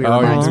 That's who he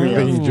reminds me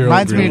of.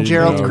 Reminds me of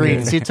Gerald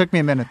Green. See, it took me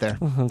a minute there.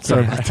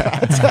 Sorry about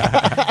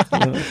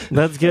that.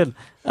 That's good.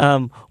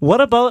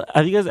 What about,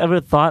 have you guys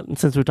ever thought,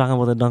 since we're talking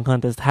about the dunk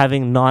contest,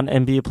 having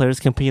non-NBA players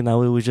compete, and that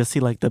way we just see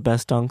like the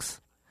best dunks?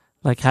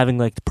 Like having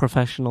like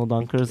professional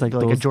dunkers, like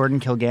a Jordan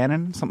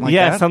Kilgannon, something like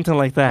that. Yeah, something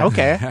like that.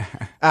 Okay,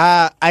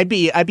 I'd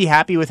be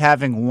happy with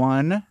having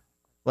one,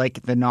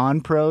 like the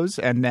non-pros,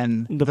 and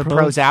then the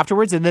pros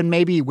afterwards, and then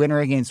maybe winner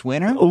against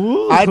winner.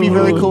 Ooh, I'd be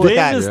very cool with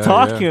that. Dave is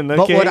talking.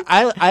 But Okay. what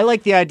I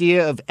like the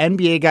idea of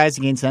NBA guys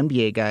against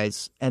NBA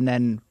guys, and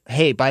then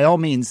hey, by all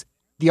means,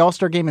 the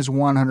All-Star game is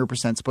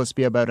 100% supposed to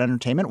be about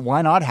entertainment.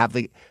 Why not have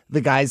the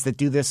guys that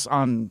do this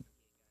on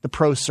the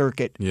pro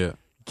circuit? Yeah.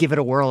 Give it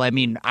a whirl. I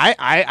mean,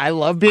 I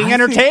love being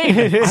entertained.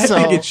 I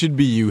think it should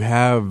be you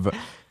have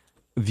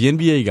the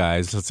NBA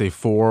guys, let's say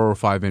 4 or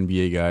 5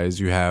 NBA guys,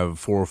 you have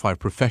 4 or 5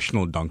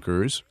 professional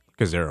dunkers,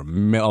 because there are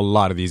a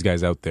lot of these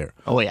guys out there.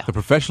 Oh, yeah. The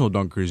professional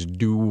dunkers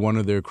do one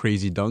of their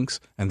crazy dunks,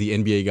 and the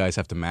NBA guys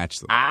have to match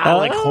them.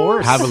 Like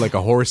horse. Have it like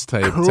a horse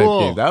type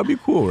game. That would be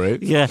cool,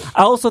 right? Yeah.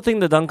 I also think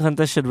the dunk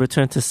contest should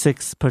return to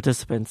 6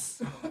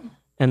 participants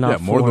and not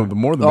 4. The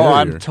more the merrier.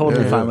 merrier. I'm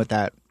totally fine with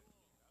that.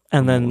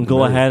 And then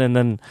go ahead and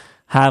then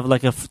have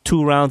like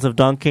 2 rounds of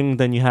dunking.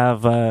 Then you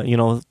have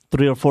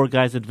 3 or 4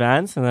 guys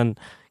advance, and then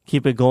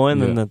keep it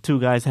going. And the 2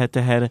 guys head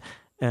to head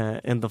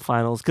in the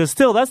finals. Because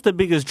still, that's the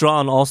biggest draw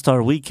on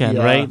All-Star Weekend,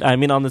 right? I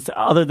mean, on this,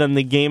 other than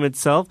the game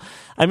itself.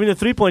 I mean, the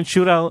 3-point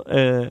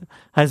shootout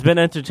has been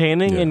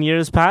entertaining in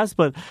years past,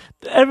 but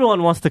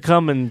everyone wants to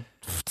come and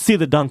see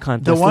the dunk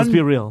contest. Let's be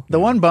real. The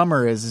one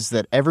bummer is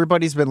that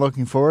everybody's been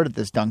looking forward to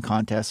this dunk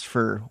contest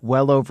for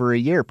well over a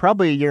year,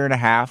 probably a year and a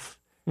half,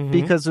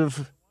 because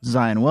of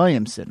Zion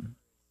Williamson.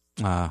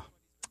 I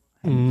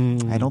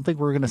don't think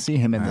we're going to see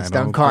him in this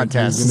dunk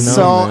contest.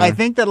 I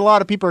think that a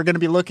lot of people are going to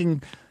be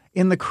looking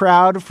in the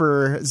crowd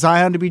for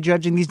Zion to be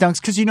judging these dunks,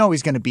 because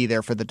he's going to be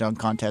there for the dunk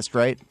contest,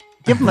 right?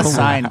 Give him a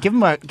sign. Give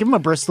him a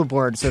Bristol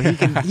board so he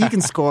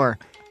can score.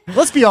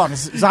 Let's be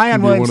honest.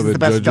 Zion Williamson is the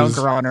best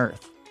dunker on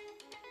earth.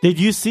 Did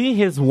you see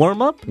his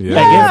warm-up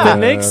against the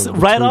Knicks?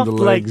 Right off,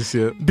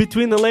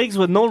 between the legs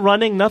with no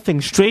running, nothing.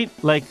 Straight,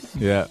 the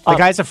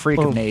guy's a freak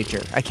of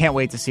nature. I can't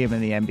wait to see him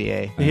in the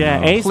NBA. Yeah,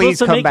 and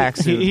please come back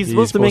soon. He's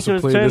supposed to make a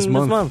return this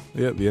month.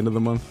 Yeah, at the end of the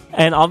month.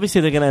 And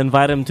obviously they're going to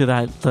invite him to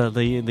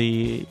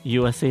the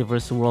USA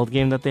versus World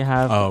game that they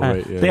have. Oh,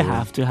 right. They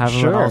have to have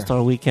him at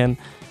All-Star Weekend.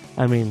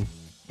 I mean,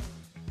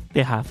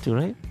 they have to,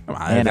 right?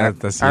 And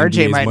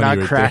RJ might not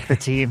crack the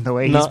team the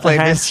way he's played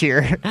this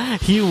year.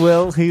 He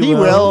will. He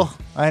will.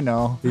 I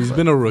know. He's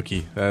been a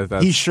rookie.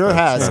 He sure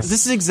has.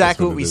 This is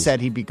exactly what we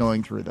said he'd be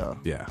going through, though.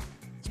 Yeah.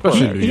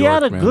 Especially in New York, he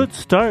had a good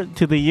start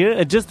to the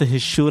year. Just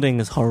his shooting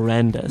is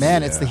horrendous.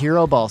 Man, it's the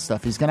hero ball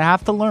stuff. He's going to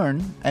have to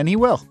learn, and he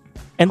will.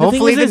 And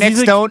hopefully the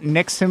Knicks don't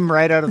nix him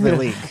right out of the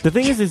league. The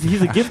thing is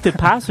he's a gifted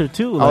passer,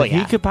 too.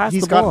 He could pass the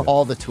ball. He's got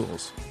all the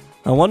tools.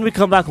 And when we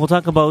come back, we'll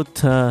talk about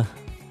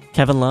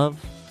Kevin Love.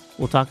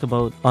 We'll talk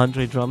about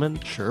Andre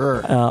Drummond.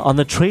 Sure. On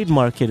the trade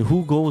market,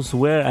 who goes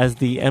where as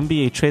the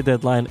NBA trade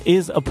deadline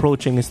is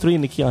approaching. It's 3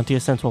 in the Key on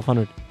TSN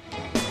 1200.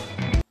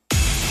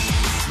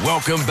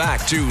 Welcome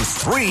back to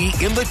 3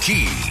 in the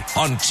Key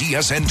on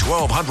TSN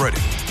 1200.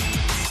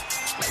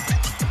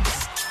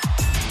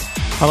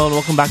 Hello and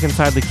welcome back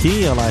inside the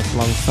Key.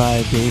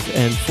 Alongside Dave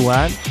and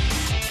Fuad.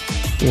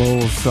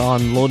 Wolves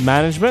on load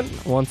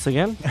management once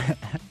again.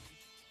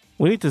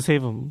 We need to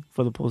save him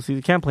for the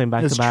postseason. Can't play him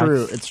back-to-back.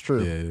 It's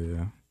true.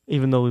 Yeah.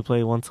 Even though we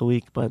play once a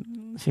week, but,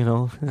 for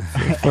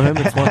him,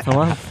 it's once a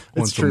month.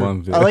 It's true. A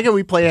month, yeah. I like it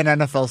we play an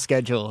NFL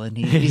schedule, and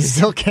he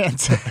still can't.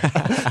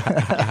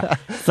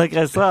 It's like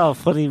I saw a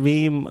funny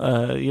meme,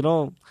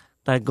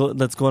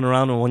 that's going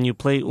around when you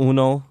play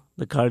Uno,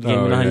 the card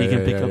game, how you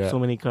can pick up so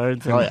many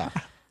cards. And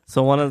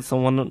so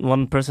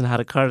one person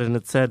had a card, and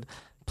it said,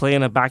 play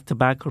in a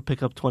back-to-back or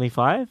pick up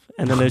 25,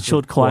 and then it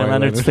showed Kawhi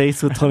Leonard's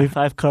face with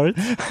 25 cards.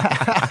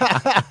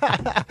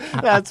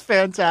 That's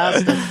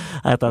fantastic.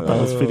 I thought that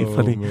was pretty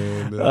funny.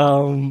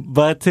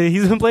 But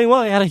he's been playing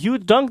well. He had a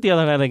huge dunk the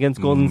other night against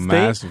Golden State.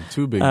 Massive,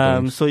 2 big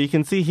dunks. So you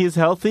can see he's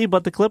healthy,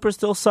 but the Clippers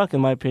still suck,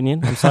 in my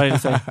opinion. I'm sorry to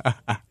say.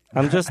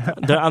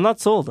 I'm not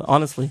sold,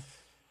 honestly.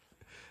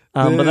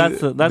 But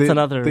that's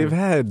another. They've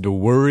had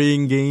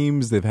worrying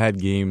games. They've had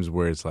games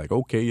where it's like,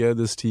 okay, yeah,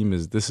 this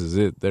is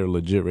it. They're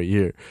legit right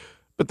here.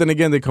 But then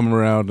again, they come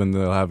around and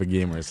they'll have a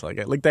game where it's like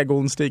that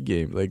Golden State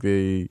game. Like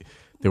they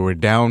They were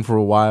down for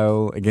a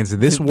while against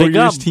this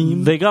Warriors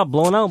team. They got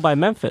blown out by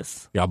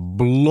Memphis. Got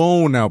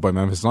blown out by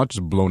Memphis. Not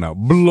just blown out.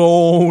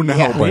 Blown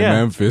out by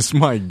Memphis.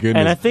 My goodness.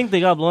 And I think they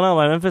got blown out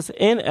by Memphis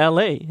in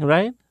L.A.,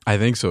 right? I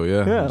think so,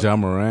 yeah. Ja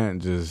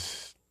Morant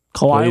just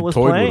Kawhi was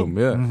toyed playing.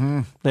 with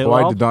him, yeah.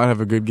 Kawhi did not have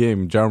a good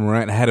game. Ja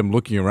Morant had him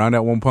looking around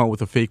at one point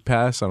with a fake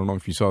pass. I don't know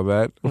if you saw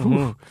that.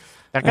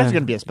 That guy's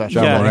going to be a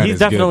special. Yeah, he's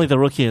definitely the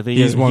rookie of the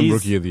year. He's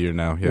Rookie of the Year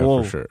now,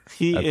 for sure.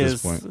 He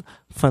is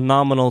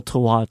phenomenal to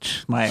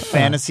watch. My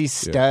fantasy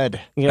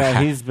stud.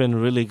 Yeah, he's been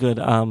really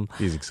good.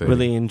 He's exciting.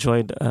 Really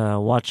enjoyed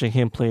watching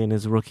him play in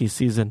his rookie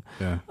season.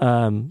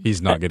 Yeah.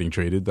 He's not getting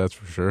traded, that's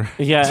for sure.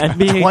 Yeah,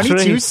 NBA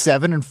 22,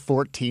 7, and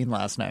 14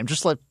 last night.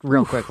 Just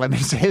real quick, let me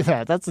say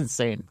that. That's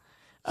insane.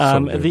 The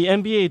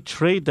NBA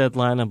trade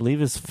deadline, I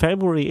believe, is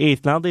February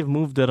 8th. Now they've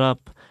moved it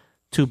up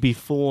to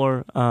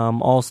before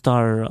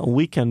All-Star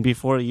Weekend.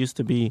 Before it used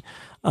to be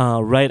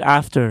right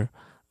after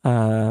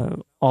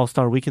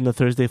All-Star Weekend, the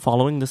Thursday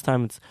following. This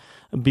time it's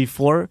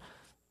before.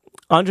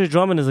 Andre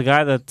Drummond is a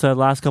guy that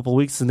last couple of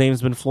weeks, his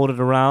name's been floated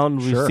around.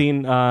 We've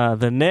seen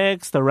the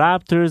Knicks, the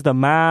Raptors, the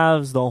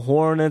Mavs, the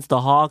Hornets,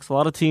 the Hawks, a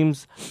lot of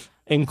teams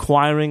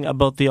inquiring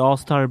about the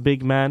All-Star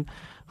big man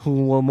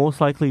who will most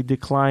likely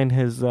decline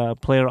his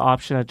player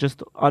option at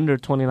just under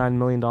 $29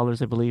 million,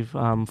 I believe,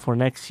 for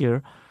next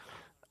year.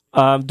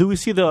 Do we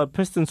see the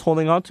Pistons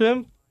holding on to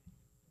him?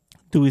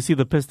 Do we see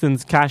the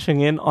Pistons cashing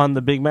in on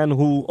the big man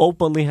who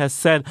openly has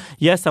said,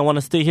 yes, I want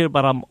to stay here,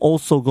 but I'm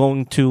also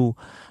going to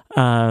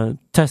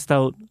test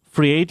out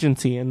free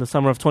agency in the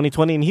summer of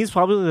 2020? And he's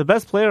probably the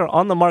best player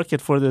on the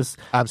market for this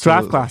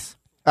draft class.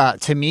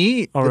 To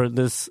me... Or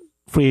this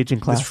free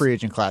agent class. This free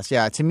agent class,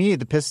 yeah. To me,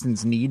 the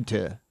Pistons need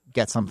to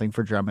get something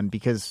for Drummond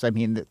because, I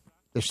mean,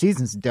 their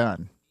season's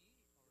done.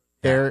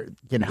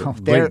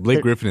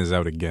 Blake Griffin is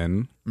out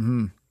again.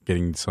 Mm-hmm.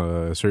 Getting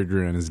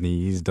surgery on his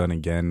knee. He's done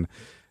again.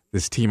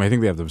 This team, I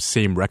think they have the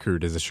same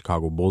record as the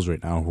Chicago Bulls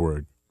right now, who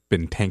are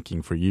been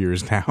tanking for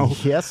years now.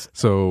 Yes.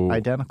 So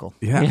identical.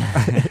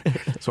 Yeah.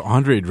 So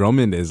Andre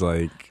Drummond is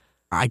like,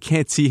 I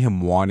can't see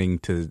him wanting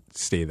to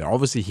stay there.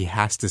 Obviously, he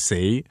has to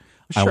say,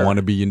 I want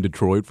to be in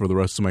Detroit for the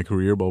rest of my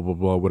career, blah, blah,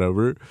 blah,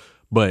 whatever.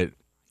 But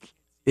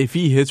if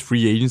he hits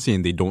free agency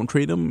and they don't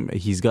trade him,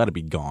 he's got to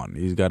be gone.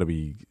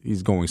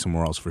 He's going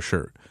somewhere else for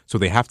sure. So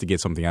they have to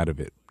get something out of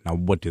it. Now,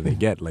 what do they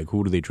get? Like,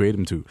 who do they trade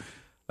him to?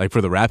 Like,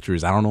 for the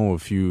Raptors, I don't know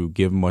if you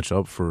give much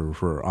up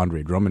for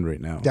Andre Drummond right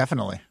now.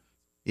 Definitely.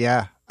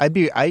 Yeah. I'd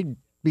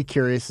be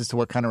curious as to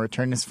what kind of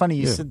return. It's funny,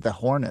 you said the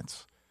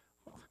Hornets.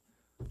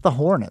 The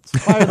Hornets.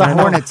 Why are the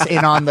Hornets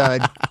in on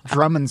the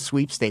Drummond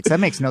sweepstakes? That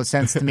makes no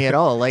sense to me at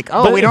all. Like,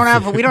 we don't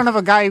have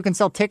a guy who can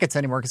sell tickets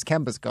anymore because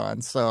Kemba's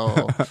gone.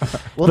 So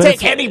we'll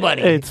take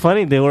anybody. It's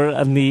funny they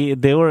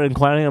were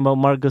inquiring about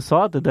Marc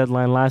Gasol at the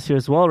deadline last year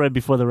as well, right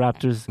before the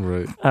Raptors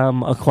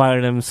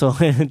acquired him. So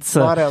it's a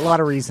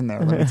lot of reason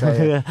there. Let me tell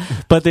you.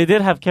 Yeah. But they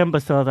did have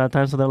Kemba still at that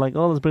time, so they're like,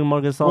 let's bring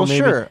Marc Gasol.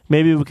 Well,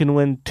 maybe we can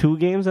win 2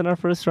 games in our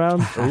first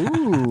round.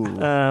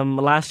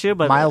 Ooh. Last year,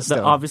 but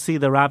obviously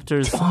the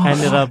Raptors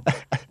ended up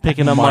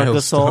picking up Marc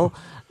Gasol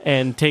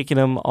and taking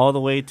him all the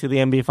way to the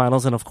NBA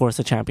Finals and, of course,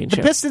 a championship.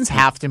 The Pistons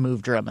have to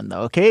move Drummond,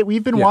 though. Okay,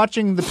 we've been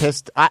watching the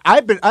Pistons.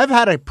 I've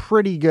had a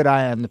pretty good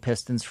eye on the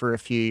Pistons for a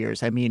few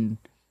years. I mean,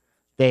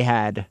 they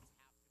had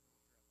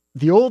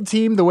the old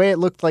team the way it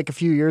looked like a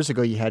few years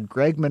ago. You had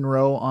Greg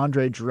Monroe,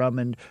 Andre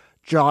Drummond,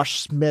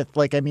 Josh Smith.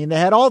 Like, I mean, they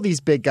had all these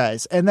big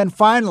guys, and then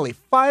finally,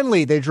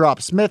 they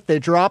dropped Smith. They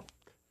dropped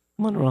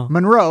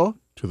Monroe.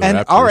 And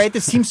Raptors. All right,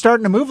 this team's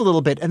starting to move a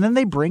little bit, and then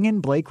they bring in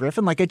Blake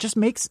Griffin. Like, it just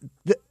makes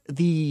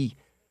the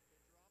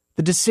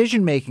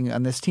decision making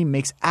on this team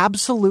makes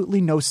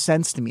absolutely no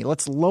sense to me.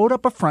 Let's load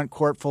up a front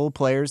court full of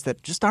players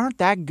that just aren't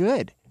that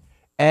good.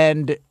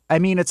 And I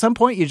mean, at some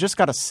point, you just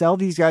got to sell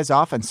these guys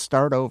off and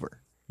start over.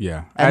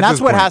 Yeah, and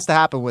that's what has to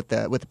happen with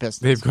the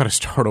Pistons. They've got to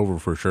start over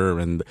for sure.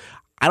 And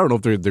I don't know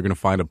if they're going to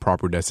find a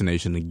proper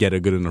destination and get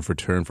a good enough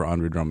return for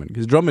Andre Drummond,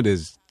 because Drummond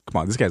is. Come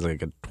on, this guy's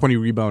like a 20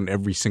 rebound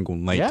every single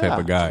night type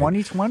of guy.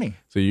 20-20.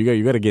 So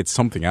you got to get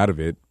something out of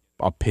it.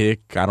 A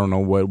pick, I don't know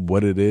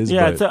what it is.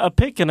 Yeah, but it's a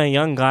pick and a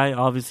young guy.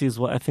 Obviously, is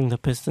what I think the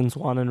Pistons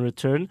want in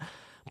return.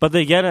 But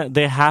they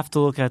have to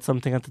look at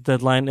something at the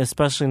deadline,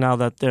 especially now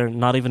that they're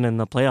not even in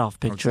the playoff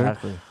picture.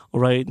 Exactly.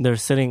 Right, they're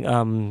sitting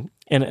in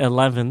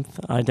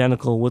 11th,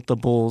 identical with the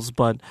Bulls,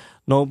 but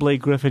no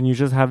Blake Griffin. You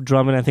just have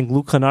Drummond. I think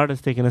Luke Kennard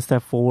has taken a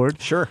step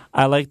forward. Sure,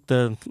 I like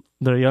the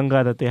young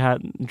guy that they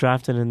had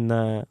drafted in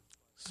the.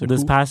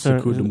 This past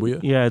Dimbuya?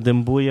 Yeah,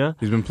 Dimbuya.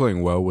 He's been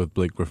playing well with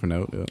Blake Griffin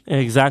out. Yeah.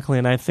 Exactly,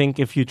 and I think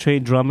if you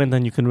trade Drummond,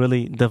 then you can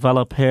really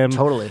develop him.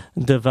 Totally.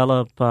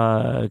 Develop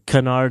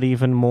Kennard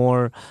even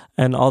more,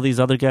 and all these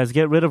other guys.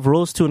 Get rid of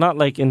Rose too, not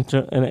like in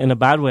a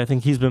bad way. I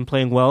think he's been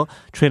playing well.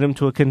 Trade him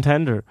to a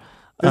contender.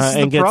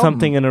 And get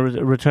something in a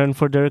return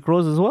for Derrick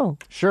Rose as well.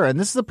 Sure, and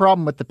this is the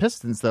problem with the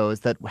Pistons, though,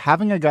 is that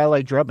having a guy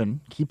like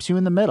Drummond keeps you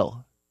in the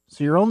middle.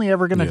 So you're only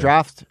ever going to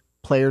draft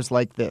players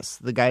like this,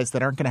 the guys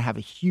that aren't going to have a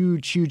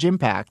huge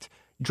impact,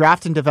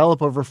 draft and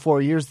develop over 4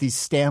 years, these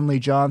Stanley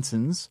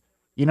Johnsons,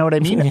 You know what I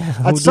mean?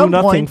 Who do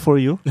nothing for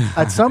you.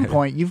 At some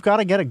point, you've got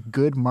to get a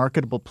good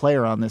marketable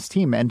player on this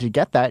team. And to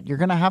get that, you're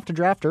going to have to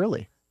draft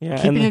early. Yeah,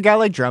 Keeping a guy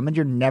like Drummond,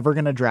 you're never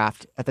going to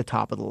draft at the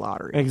top of the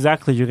lottery.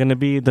 Exactly. You're going to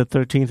be the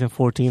 13th and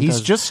 14th. He's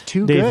just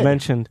too Dave good.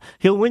 mentioned.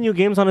 He'll win you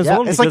games on his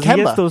own it's because like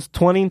he gets those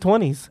 20 and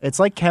 20s. It's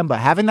like Kemba.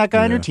 Having that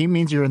guy on your team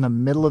means you're in the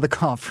middle of the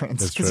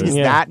conference because he's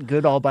that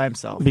good all by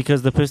himself.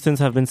 Because the Pistons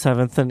have been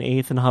 7th and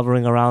 8th and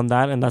hovering around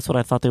that, and that's what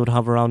I thought they would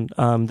hover around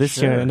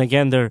this year. And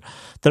again, they're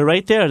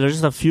right there. They're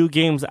just a few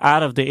games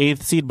out of the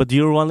 8th seed, but do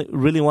you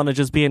really want to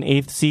just be an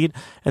 8th seed?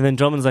 And then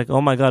Drummond's like,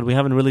 oh my God, we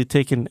haven't really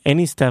taken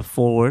any step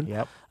forward.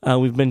 Yep.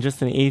 We've been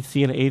just an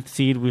 8th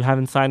seed. We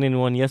haven't signed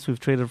anyone. Yes, we've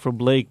traded for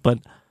Blake, but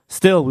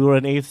still, we were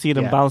an 8th seed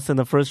and bounced in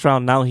the first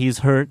round. Now he's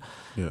hurt.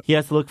 Yeah. He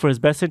has to look for his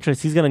best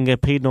interest. He's going to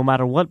get paid no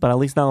matter what, but at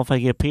least now if I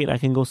get paid, I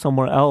can go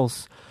somewhere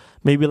else.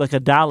 Maybe like a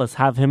Dallas,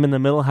 have him in the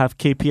middle, have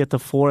KP at the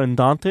 4 and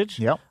Doncic.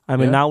 Yep. I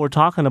mean, now we're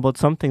talking about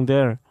something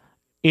there,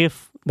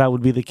 if that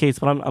would be the case.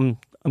 But I'm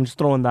just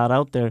throwing that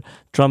out there.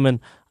 Drummond,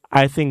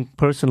 I think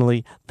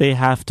personally, they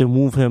have to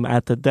move him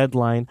at the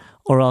deadline,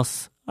 or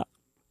else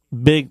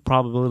big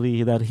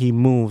probability that he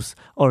moves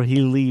or he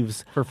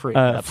leaves for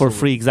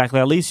free. Exactly.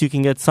 At least you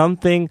can get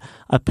something,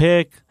 a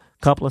pick,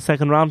 couple of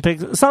second-round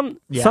picks, something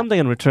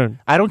in return.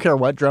 I don't care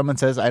what Drummond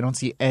says. I don't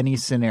see any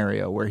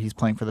scenario where he's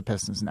playing for the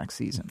Pistons next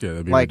season. Yeah,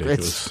 that'd be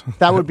ridiculous.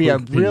 That would be a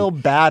real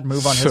bad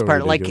move on his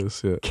part. Like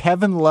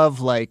Kevin Love,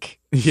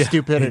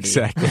 stupidity.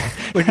 Exactly.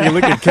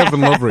 Look at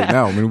Kevin Love right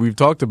now. I mean, we've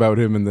talked about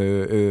him in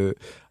the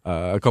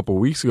a couple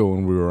of weeks ago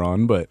when we were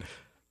on, but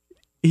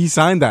he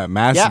signed that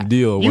massive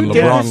deal when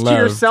LeBron left.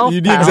 Yourself,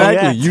 you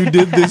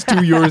did this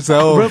to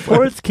yourself.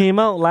 Reports came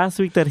out last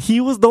week that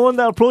he was the one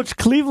that approached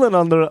Cleveland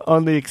on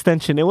the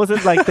extension. It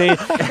wasn't like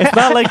it's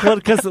not like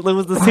because it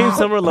was the same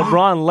summer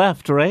LeBron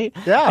left, right?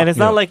 Yeah. And it's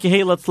not like,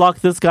 hey, let's lock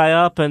this guy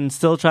up and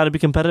still try to be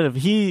competitive.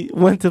 He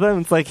went to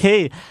them. It's like,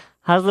 hey,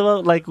 how's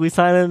about we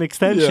sign an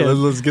extension? Yeah,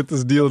 let's get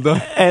this deal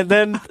done. And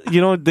then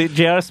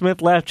J.R.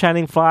 Smith left,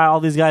 Channing Frye, all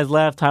these guys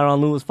left,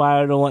 Tyronn Lue was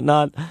fired or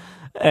whatnot.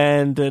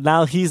 And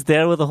now he's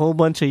there with a whole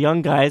bunch of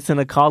young guys and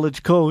a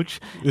college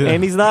coach,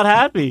 and he's not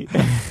happy.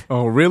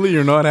 Oh, really?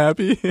 You're not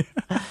happy?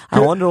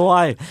 I wonder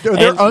why. Are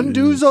there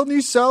undos on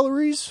these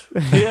salaries?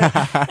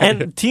 Yeah.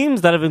 And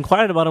teams that have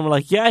inquired about him are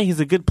like, yeah,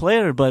 he's a good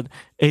player, but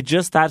it's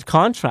just that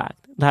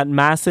contract, that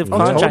massive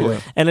contract. Totally.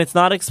 And it's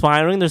not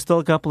expiring. There's still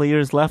a couple of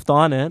years left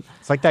on it.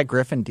 It's like that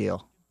Griffin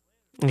deal.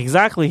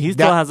 Exactly. He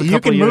still has a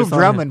couple of years. You can move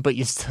Drummond, but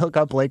you still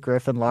got Blake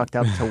Griffin locked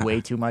up to way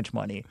too much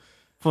money.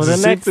 For the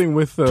next thing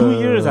with 2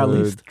 years at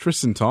least.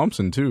 Tristan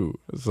Thompson too.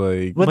 It's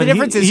like, well, the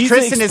difference is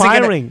Tristan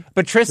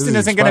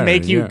isn't going to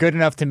make you good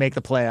enough to make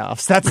the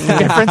playoffs. That's the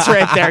difference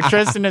right there.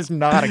 Tristan is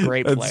not a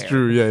great player. That's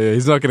true. Yeah.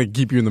 He's not going to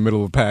keep you in the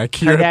middle of the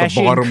pack. You're at the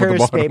bottom of the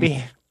bottom,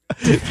 baby.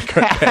 Because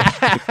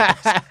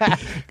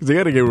they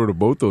got to get rid of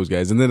both those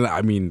guys. And then,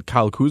 I mean,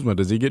 Kyle Kuzma,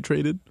 does he get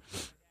traded?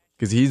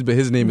 Because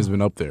his name has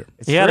been up there.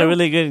 He had a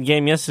really good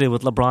game yesterday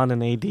with LeBron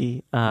and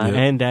AD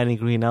and Danny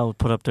Green. Now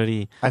put up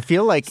 30. I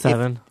feel like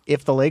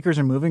if the Lakers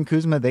are moving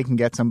Kuzma, they can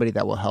get somebody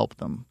that will help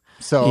them.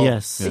 So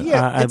yes,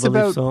 I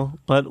believe so.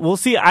 But we'll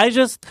see.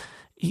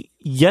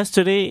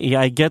 Yesterday,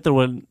 I get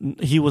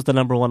he was the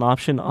number one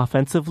option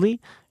offensively,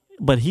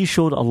 but he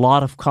showed a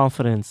lot of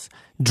confidence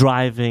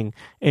driving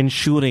and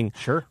shooting.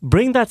 Sure.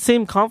 Bring that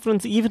same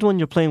confidence even when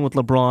you're playing with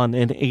LeBron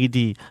and AD.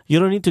 You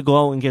don't need to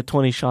go out and get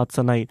 20 shots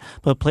a night,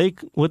 but play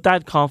with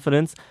that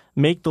confidence,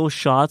 make those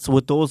shots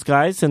with those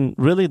guys, and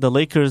really the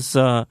Lakers,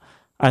 I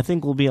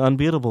think, will be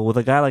unbeatable with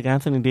a guy like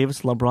Anthony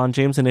Davis, LeBron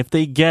James, and if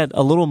they get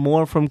a little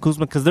more from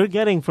Kuzma, because they're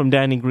getting from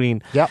Danny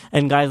Green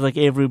and guys like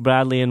Avery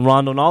Bradley and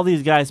Rondo and all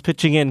these guys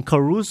pitching in.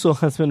 Caruso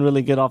has been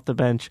really good off the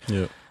bench.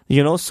 Yeah.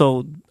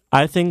 So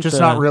I think just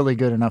not really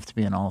good enough to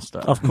be an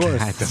all-star. Of course,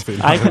 I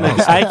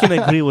can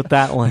agree with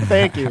that one.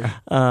 Thank you.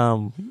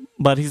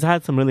 But he's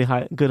had some really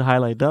good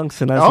highlight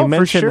dunks, and as you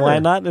mentioned, why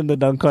not in the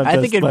dunk contest? I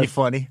think it'd be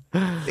funny.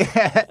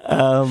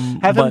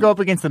 Have him go up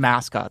against the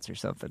mascots or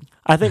something.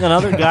 I think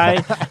another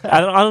guy.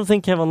 I don't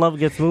think Kevin Love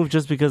gets moved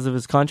just because of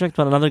his contract,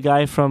 but another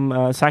guy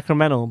from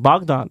Sacramento,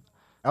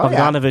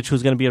 Bogdanovich,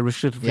 who's going to be a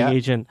restricted free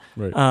agent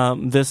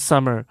this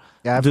summer.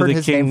 Yeah, I've heard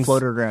his name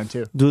floated around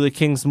too. Do the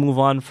Kings move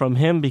on from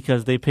him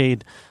because they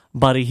paid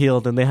Buddy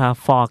Hield and they have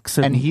Fox?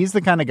 And he's the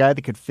kind of guy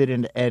that could fit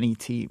into any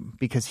team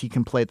because he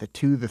can play the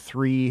 2, the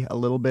 3, a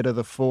little bit of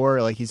the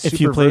 4. Like he's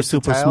if you play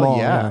super small.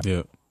 Yeah.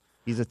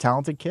 He's a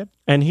talented kid.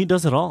 And he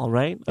does it all,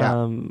 right?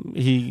 Yeah.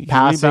 He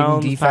rebounds,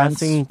 defense.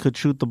 Passing, could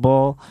shoot the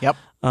ball. Yep.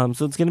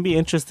 So it's going to be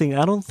interesting.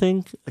 I don't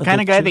think the kind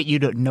of guy that you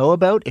don't know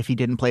about if he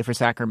didn't play for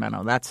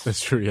Sacramento.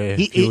 That's true. Yeah,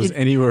 he was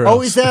anywhere else.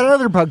 Oh, he's that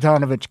other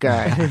Bogdanovich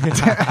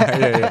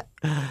guy.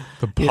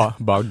 The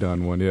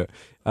Bogdan one. Yeah.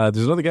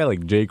 There's another guy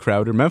like Jay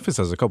Crowder. Memphis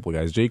has a couple of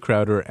guys, Jay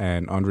Crowder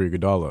and Andre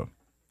Iguodala,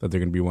 that they're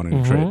going to be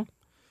wanting to trade.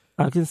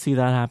 I can see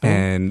that happening.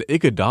 And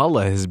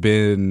Iguodala has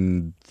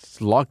been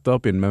locked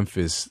up in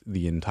Memphis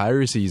the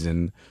entire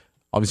season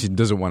obviously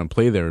doesn't want to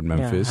play there in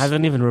Memphis.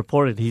 Hasn't even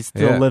reported. He's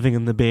still living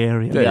in the Bay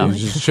Area. Yeah,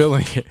 he's just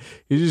chilling.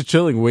 He's just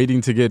chilling,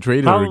 waiting to get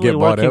traded Probably or get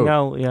bought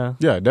out.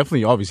 Yeah,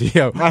 definitely. Obviously,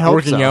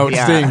 working out,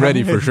 staying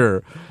ready for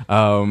sure.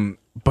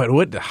 But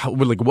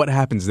what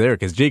happens there?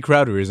 Because Jay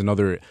Crowder is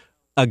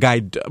a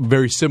guy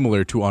very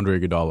similar to Andre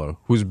Iguodala,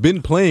 who's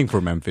been playing for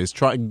Memphis,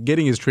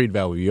 getting his trade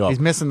value up. He's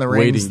missing the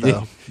rings,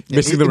 though.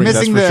 Missing the rings,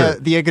 missing that's for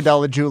sure. the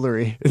Iguodala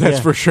jewelry. That's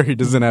for sure. He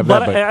doesn't have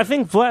that. But I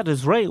think Vlad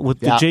is right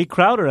with the Jay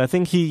Crowder. I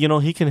think he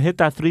can hit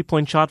that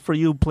 3-point shot for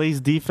you, plays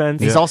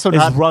defense. He's also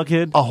not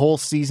rugged. A whole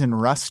season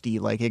rusty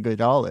like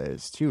Iguodala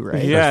is, too,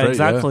 right? Yeah,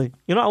 exactly.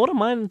 Yeah. I wouldn't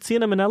mind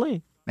seeing him in LA.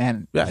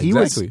 Man,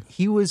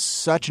 he was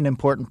such an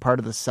important part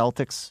of the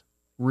Celtics'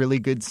 really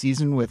good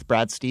season with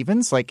Brad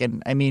Stevens.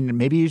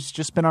 Maybe he's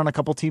just been on a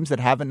couple teams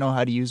that haven't known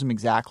how to use him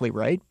exactly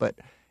right. But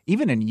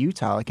even in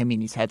Utah,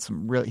 he's had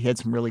some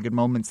really good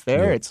moments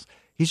there. Yeah.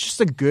 He's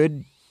just a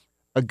good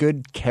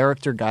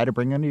character guy to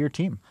bring into your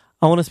team.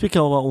 I want to speak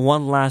about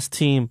one last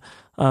team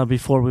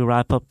before we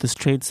wrap up this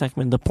trade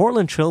segment. The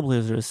Portland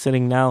Trailblazers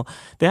sitting now.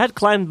 They had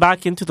climbed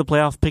back into the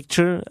playoff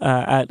picture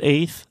at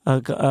 8th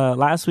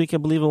last week, I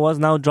believe it was.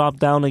 Now dropped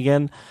down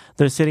again.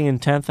 They're sitting in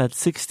 10th at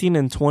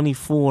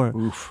 16-24.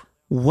 Oof.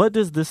 What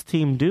does this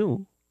team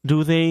do?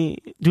 Are they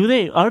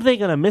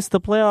going to miss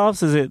the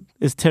playoffs?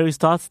 Is Terry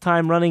Stotts'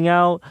 time running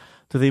out?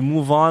 Do they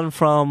move on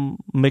from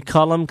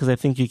McCollum? Because I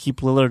think you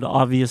keep Lillard,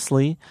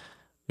 obviously.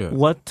 Yeah.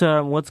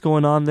 What's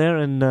going on there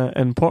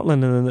in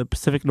Portland and in the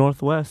Pacific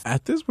Northwest?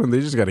 At this point, they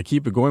just got to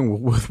keep it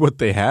going with what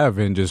they have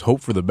and just hope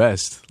for the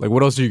best.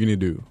 What else are you going to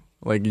do?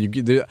 I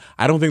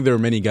don't think there are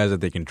many guys that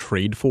they can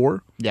trade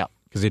for. Yeah,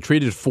 because they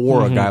traded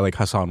for a guy like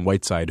Hassan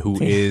Whiteside,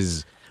 who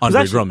is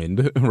Andre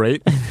Drummond,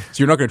 right? So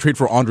you're not going to trade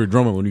for Andre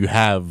Drummond when you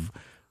have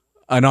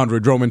an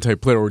Andre Drummond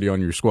type player already on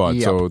your squad.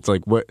 Yep. So it's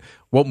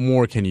what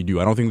more can you do?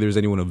 I don't think there's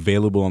anyone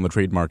available on the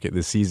trade market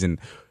this season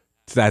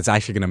that's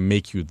actually going to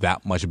make you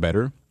that much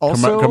better.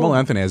 Also, Carmelo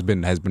Anthony has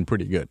been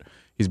pretty good.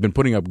 He's been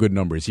putting up good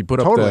numbers. He put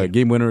up the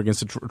game winner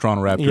against the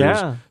Toronto Raptors.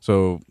 Yeah.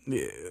 So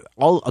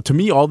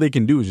all they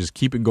can do is just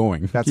keep it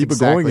going. Keep it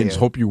going and just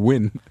hope you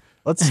win.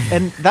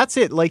 And that's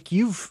it.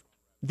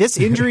 This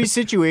injury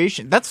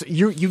situation,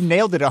 you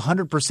nailed it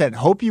 100%.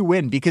 Hope you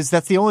win, because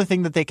that's the only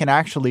thing that they can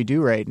actually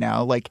do right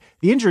now.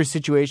 The injury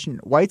situation,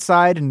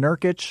 Whiteside and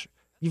Nurkic,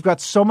 you've got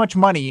so much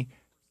money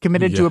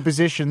committed to a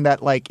position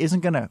that isn't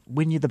going to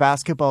win you the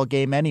basketball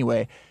game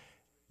anyway.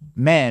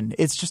 Man,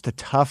 it's just a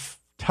tough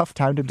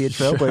time to be a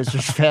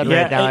Trailblazers fan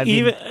right now.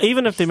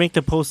 Even if they make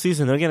the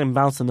postseason, they're getting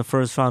bounced in the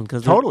first round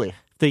because if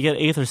they get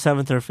 8th or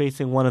 7th, they're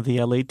facing one of the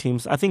LA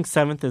teams. I think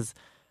 7th is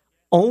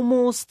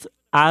almost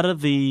out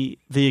of the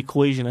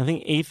equation. I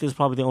think 8th is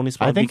probably the only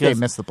spot. I think they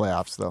missed the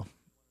playoffs, though.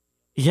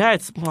 Yeah,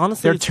 it's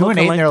honestly they're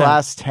 2-8 in their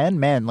last 10.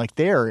 Man,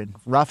 they're in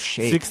rough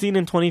shape.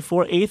 16-24.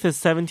 8th is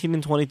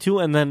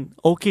 17-22, and then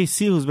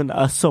OKC, who's been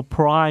a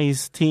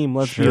surprise team.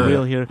 Let's be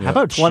real here. How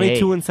about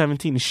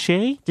 22-17?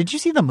 Shea? Did you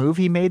see the move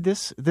he made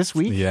this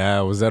week?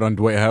 Yeah, was that on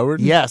Dwight Howard?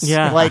 Yes.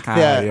 Yeah.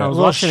 I was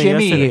little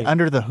shimmy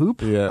under the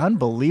hoop. Yeah.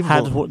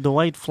 Unbelievable. Had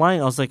Dwight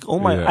flying. I was like, oh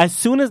my! Yeah. As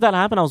soon as that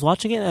happened, I was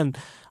watching it and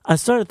I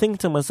started thinking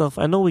to myself,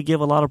 I know we give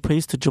a lot of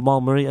praise to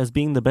Jamal Murray as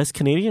being the best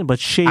Canadian, but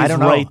Shea's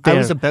right there. I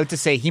was about to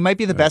say, he might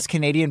be the best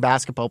Canadian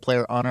basketball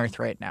player on earth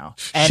right now.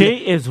 Shea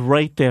is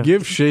right there.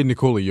 Give Shea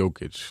Nikola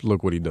Jokic.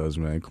 Look what he does,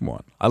 man. Come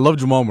on. I love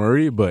Jamal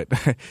Murray, but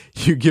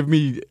you give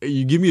me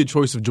a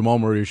choice of Jamal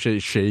Murray or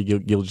Shea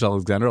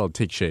Gilgeous-Alexander, I'll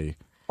take Shea.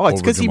 Oh,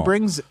 it's because he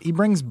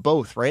brings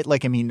both, right?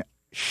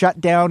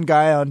 Shut down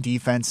guy on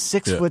defense,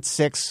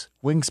 6'6",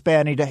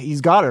 wingspan.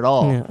 He's got it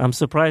all. Yeah, I'm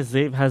surprised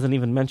Dave hasn't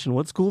even mentioned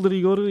what school did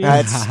he go to.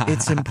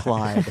 It's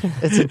implied.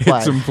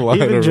 It's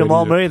implied. Even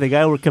Jamal Murray, the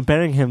guy we're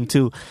comparing him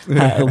to,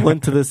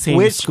 went to the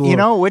same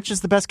school. Which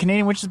is the best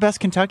Canadian? Which is the best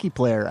Kentucky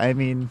player? I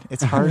mean,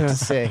 it's hard to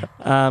say.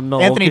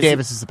 No, Anthony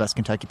Davis is the best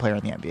Kentucky player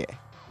in the NBA.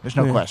 There's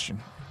no question.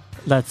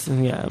 That's I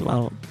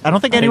don't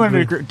think anyone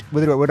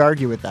would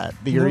argue with that.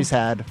 The year he's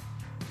had,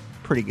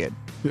 pretty good.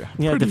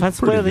 Yeah,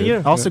 defensive player of the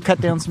year. Also cut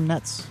down some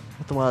nets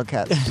with the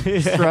Wildcats.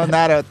 Just throwing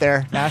that out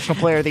there. National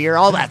player of the year,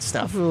 all that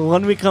stuff.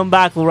 When we come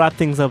back, we'll wrap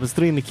things up. It's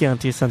 3 in the Key on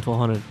TSN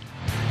 1200.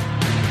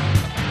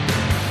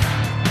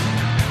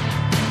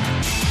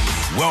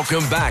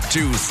 Welcome back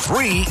to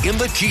 3 in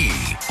the Key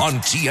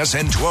on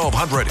TSN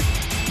 1200.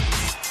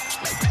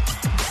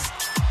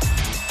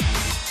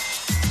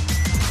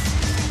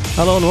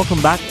 Hello and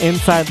welcome back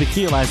inside the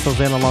Key. Eli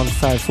Sylvain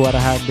alongside Fuad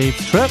Ahad, Dave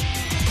Tripp.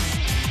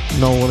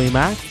 No Willie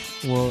Mack.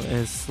 Will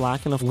is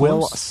slacking, of course.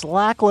 Will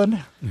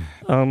Slackland.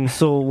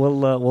 So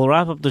we'll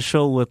wrap up the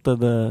show with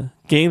the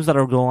games that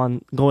are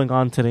going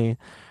on today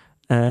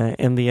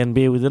in the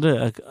NBA. We did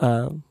it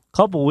a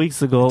couple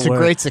weeks ago. It's a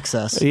great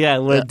success. Yeah,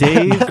 where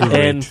Dave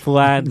and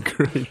Fuad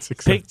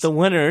picked the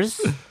winners.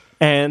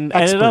 And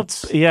ended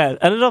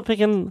up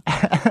picking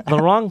the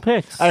wrong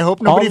picks. I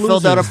hope nobody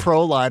filled out a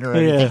pro line or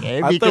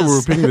anything. I thought we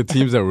were picking the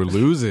teams that were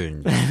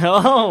losing.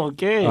 Oh,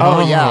 okay.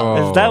 Oh,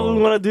 yeah. Is that what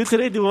we want to do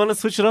today? Do we want to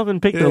switch it up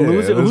and pick the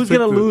loser? Who's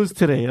going to lose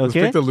today? Okay, let's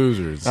pick the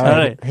losers. All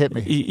right. Hit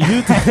me.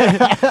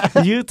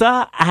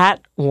 Utah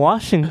at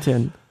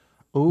Washington.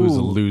 who's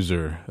a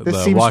loser?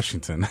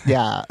 Washington.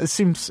 Yeah, it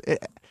seems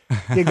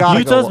you gotta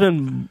Utah's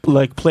been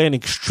like playing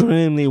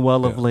extremely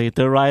well of late.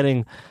 They're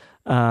riding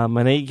an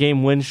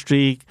 8-game win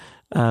streak.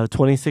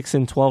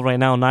 26-12 right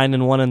now,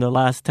 9-1 in their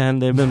last 10.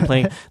 They've been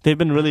playing. They've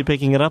been really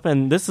picking it up,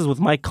 and this is with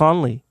Mike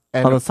Conley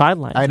on the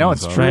sideline. I know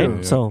it's true. Right?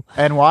 Yeah. So,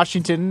 and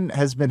Washington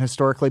has been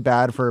historically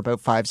bad for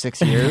about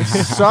 5-6 years.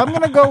 So I'm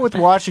going to go with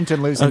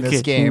Washington losing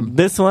this game.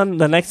 This one,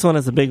 the next one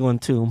is a big one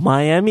too.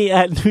 Miami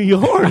at New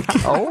York.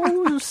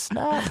 Oh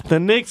snap! The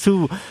Knicks,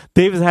 who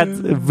Davis had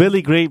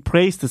really great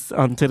praise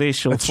on today's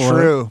show. That's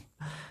true.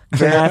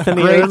 Clay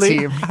Anthony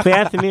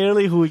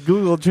Early, who we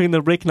Googled during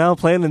the break now,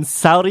 playing in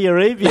Saudi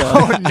Arabia.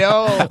 Oh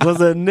no! Was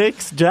a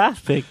Knicks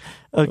draft pick.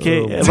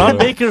 Okay, Ron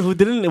Baker, who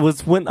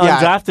went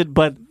undrafted,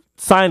 but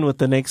signed with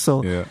the Knicks.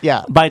 So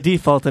by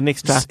default, the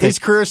Knicks draft pick. His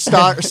career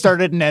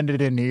started and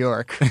ended in New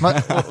York,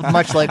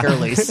 much like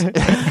Early's.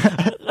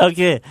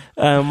 Okay,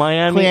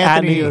 Miami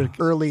at New York.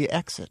 Early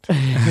exit.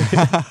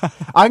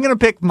 I'm going to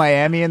pick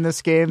Miami in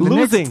this game.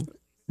 Losing.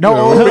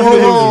 No,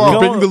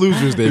 picking the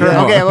losers, David.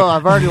 Okay, well,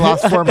 I've already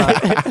lost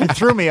format. You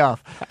threw me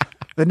off.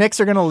 The Knicks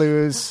are going to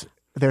lose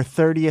their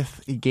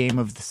 30th game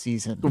of the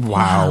season.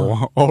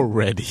 Wow,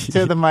 already.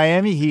 To the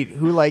Miami Heat,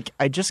 who,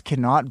 I just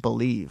cannot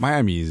believe.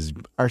 Miami is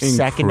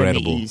second in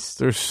the East.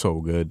 They're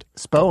so good.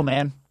 Spo,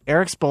 man.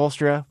 Eric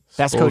Spoelstra,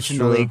 best coach in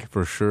the league.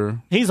 For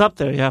sure. He's up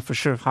there, yeah, for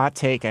sure. Hot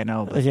take, I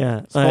know.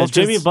 Yeah.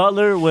 Jimmy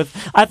Butler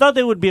I thought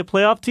they would be a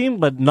playoff team,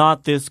 but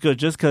not this good,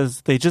 just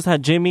because they just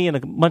had Jimmy and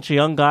a bunch of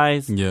young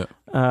guys. Yeah.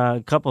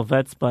 A couple of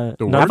vets, but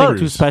nothing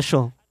too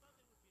special.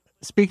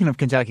 Speaking of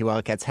Kentucky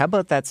Wildcats, how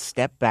about that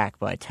step back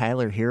by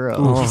Tyler Hero?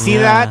 Did you see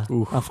that?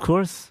 Oof. Of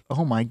course.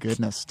 Oh, my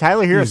goodness.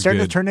 Tyler Hero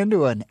starting to turn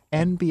into an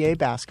NBA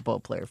basketball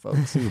player,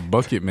 folks. He's a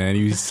bucket, man.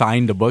 He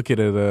signed a bucket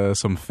at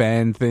some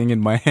fan thing in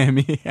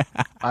Miami.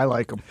 I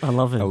like him. I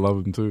love him. I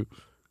love him, too.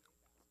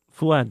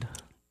 Fuad,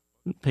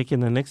 picking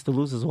the Knicks to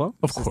lose as well?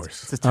 Of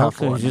course. It's a tough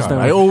one.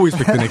 I always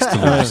pick the Knicks to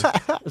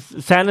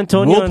lose. San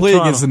Antonio We'll play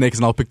Toronto. against the Knicks,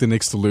 and I'll pick the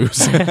Knicks to lose.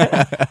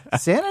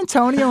 San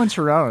Antonio and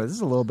Toronto. This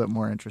is a little bit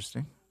more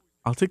interesting.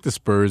 I'll take the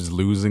Spurs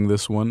losing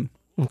this one.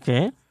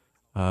 Okay.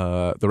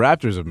 The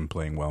Raptors have been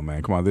playing well,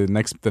 man. Come on, the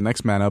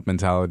next man up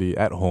mentality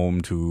at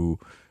home to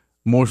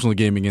emotional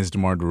game against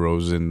DeMar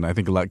DeRozan. I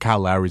think Kyle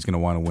Lowry's going to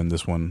want to win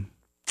this one.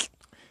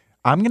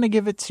 I'm going to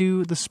give it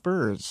to the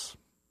Spurs.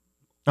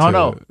 Oh,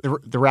 no.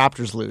 The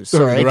Raptors lose.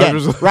 Sorry.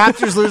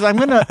 Raptors lose. I'm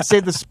going to say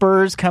the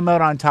Spurs come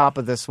out on top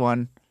of this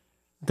one.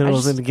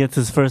 DeRozan gets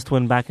his first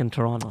win back in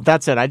Toronto.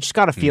 That's it. I just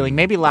got a feeling.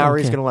 Maybe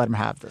Lowry's going to let him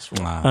have this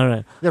one. All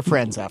right. They're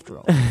friends after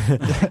all.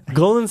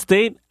 Golden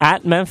State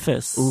at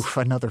Memphis. Oof,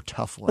 another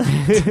tough one.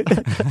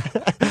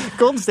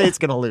 Golden State's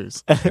going to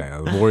lose. Yeah,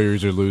 the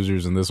Warriors are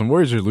losers in this one.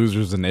 Warriors are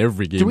losers in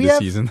every game this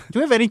season. Do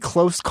we have any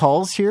close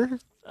calls here?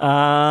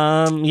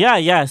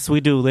 Yes,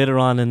 we do later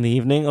on in the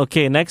evening.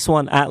 Okay, next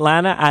one,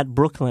 Atlanta at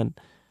Brooklyn.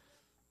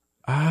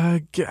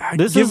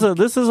 This is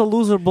a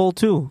loser bowl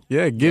too.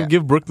 Yeah,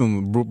 give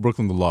Brooklyn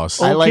the loss.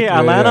 Okay, I like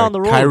Atlanta on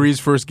the road. Kyrie's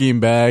first game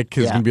back.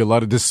 There's going to be a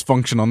lot of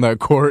dysfunction on that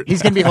court.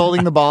 He's going to be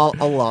holding the ball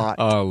a lot.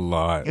 A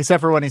lot.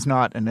 Except for when he's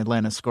not and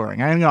Atlanta's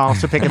scoring. I'm going to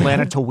also pick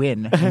Atlanta to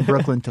win and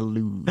Brooklyn to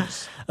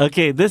lose.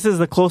 Okay, this is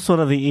the close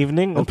one of the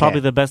evening and probably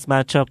the best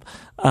matchup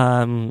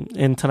on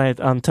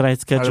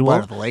tonight's schedule.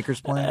 Are the Lakers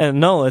playing?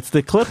 No, it's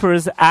the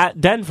Clippers at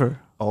Denver.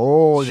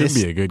 Oh, should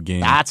be a good game.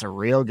 That's a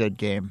real good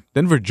game.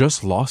 Denver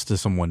just lost to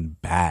someone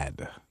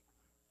bad.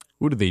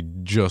 Who did they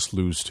just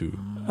lose to?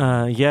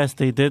 Yes,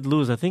 they did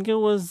lose. I think it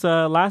was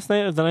last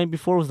night or the night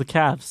before was the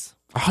Cavs.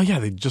 Oh yeah,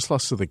 they just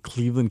lost to the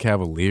Cleveland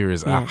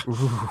Cavaliers. Yeah.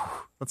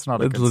 That's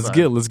not a good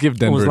sign. Let's give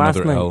Denver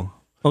another L.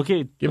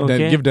 Okay,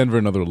 give Denver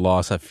another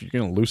loss. If you're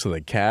gonna lose to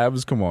the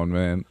Cavs, come on,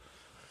 man.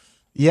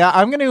 Yeah,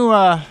 I'm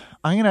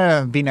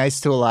gonna be nice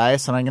to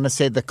Elias, and I'm gonna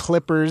say the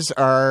Clippers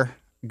are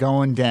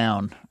going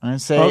down. I'm gonna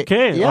say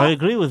I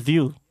agree with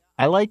you.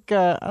 I like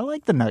the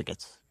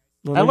Nuggets.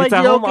 I like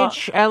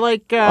Jokic. I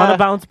like on a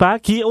bounce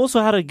back. He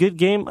also had a good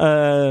game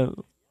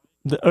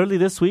early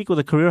this week with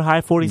a career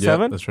high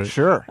 47. Yeah, that's right.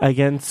 Sure.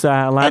 Against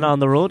Atlanta on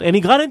the road, and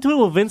he got into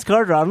it with Vince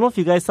Carter. I don't know if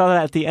you guys saw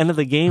that at the end of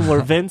the game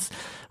where Vince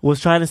was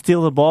trying to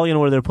steal the ball.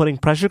 Where they're putting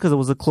pressure because it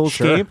was a close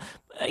game.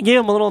 I gave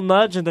him a little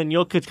nudge, and then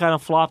Jokic kind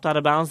of flopped out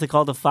of bounds. They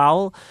called a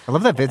foul. I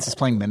love that Vince is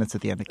playing minutes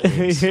at the end of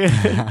games.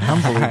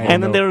 Unbelievable.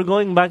 And then they were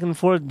going back and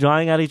forth,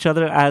 jawing at each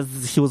other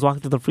as he was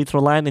walking to the free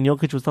throw line, and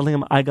Jokic was telling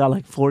him, I got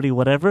like 40,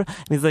 whatever.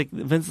 And he's like,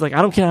 Vince is like,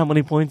 I don't care how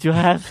many points you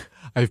have.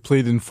 I've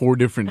played in 4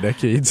 different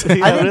decades.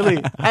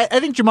 I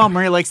think Jamal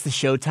Murray likes the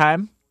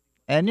showtime.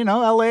 And,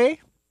 L.A.,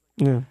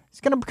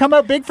 he's going to come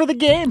out big for the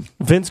game.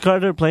 Vince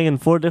Carter playing in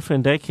 4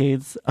 different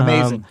decades.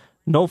 Amazing.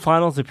 No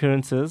finals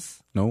appearances.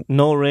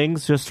 No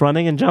rings, just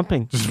running and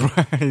jumping.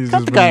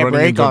 Cut the guy a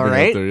break, all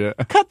right?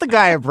 Cut the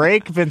guy a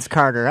break, Vince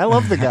Carter. I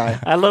love the guy.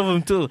 I love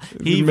him, too.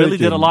 He really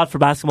did a lot for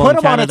basketball Put in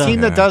him Canada. on a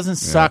team that doesn't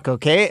suck,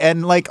 okay?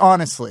 And,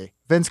 honestly,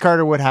 Vince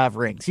Carter would have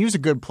rings. He was a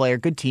good player,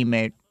 good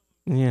teammate.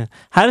 Yeah.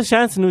 Had a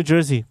chance in New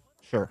Jersey.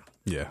 Sure.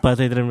 Yeah. But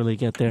they didn't really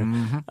get there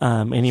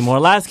anymore.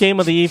 Last game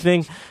of the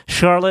evening,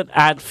 Charlotte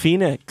at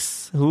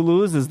Phoenix. Who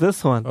loses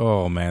this one?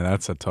 Oh, man,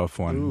 that's a tough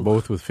one. Ooh.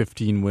 Both with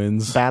 15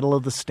 wins. Battle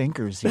of the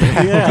stinkers.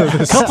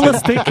 Yeah, a couple of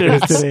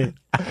stinkers today.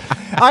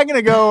 I'm going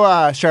to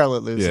go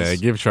Charlotte loses. Yeah,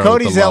 give Charlotte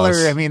Cody the Zeller,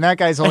 loss. I mean, that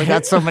guy's only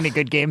got so many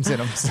good games in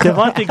him. So.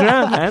 Devontae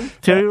Graham, man.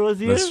 Terry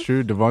Rozier. That's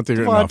true. Devontae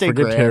Graham. No,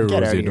 forget Terry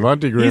Rozier.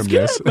 Devontae Graham, He's good,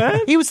 yes. Man.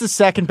 He was the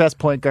second best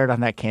point guard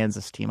on that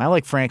Kansas team. I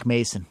like Frank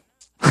Mason.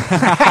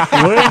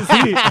 Where is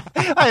he?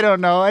 I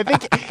don't know. I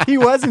think he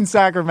was in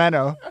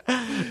Sacramento,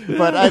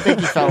 but I think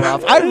he fell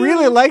off. I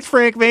really liked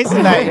Frank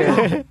Mason that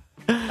year.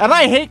 And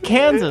I hate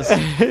Kansas.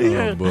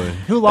 Oh, boy.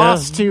 Who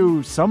lost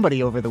to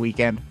somebody over the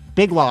weekend.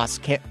 Big loss.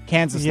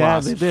 Kansas lost. Yeah,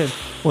 they did.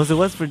 Was it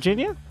West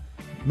Virginia?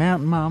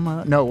 Mountain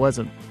Mama. No, it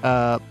wasn't.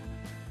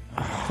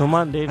 Come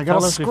on, Dave. I Tell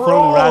gotta us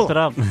before we wrap it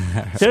up.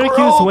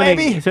 Syracuse winning.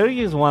 Baby.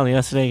 Syracuse won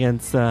yesterday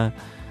against the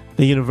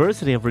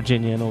University of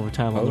Virginia in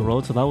overtime on the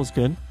road, so that was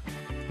good.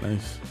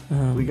 Nice.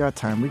 We got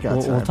time.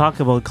 We'll talk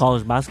about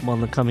college basketball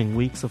in the coming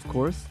weeks, of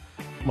course.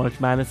 March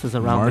Madness is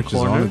around the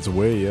corner. March is on its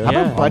way, yeah. How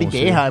about Buddy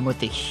Boeheim with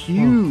the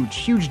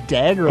huge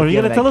dagger? Are you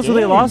going to tell us who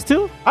they lost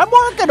to? I'm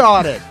working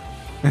on it.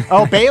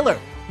 Oh, Baylor.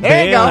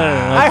 There you go. Okay.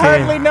 I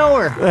hardly know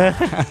her.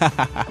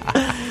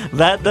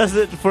 That does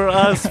it for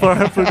us, for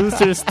our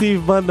producer,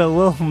 Steve Bunda,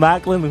 Will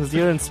Macklin, who's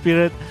here in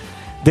spirit,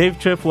 Dave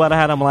Tripp, what I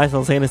had on my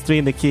license saying is 3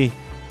 in the key.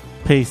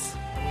 Peace.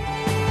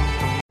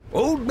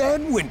 Old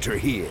Man Winter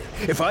here.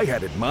 If I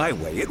had it my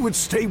way, it would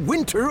stay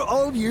winter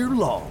all year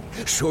long.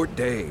 Short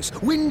days,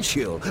 wind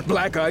chill,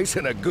 black ice,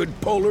 and a good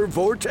polar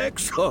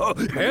vortex. Oh,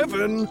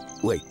 heaven.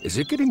 Wait, is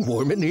it getting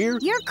warm in here?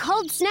 Your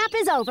cold snap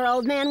is over,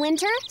 Old Man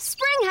Winter.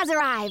 Spring has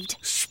arrived.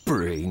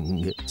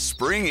 Spring.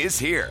 Spring is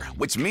here,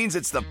 which means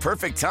it's the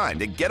perfect time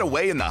to get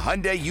away in the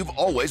Hyundai you've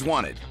always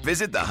wanted.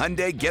 Visit the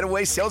Hyundai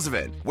Getaway Sales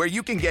Event, where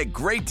you can get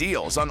great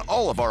deals on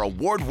all of our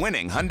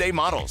award-winning Hyundai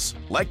models,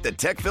 like the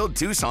tech-filled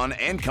Tucson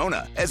and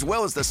Kona, as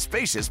well as the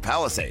spacious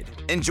Palisade.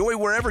 Enjoy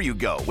wherever you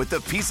go with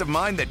the peace of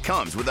mind that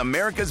comes with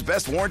America's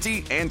best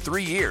warranty and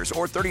 3 years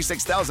or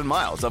 36,000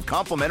 miles of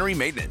complimentary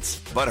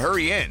maintenance. But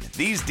hurry in,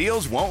 these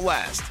deals won't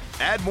last.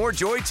 Add more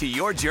joy to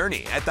your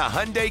journey at the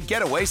Hyundai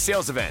Getaway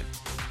Sales Event.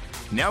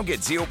 Now get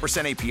 0%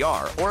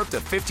 APR or up to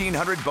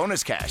 $1,500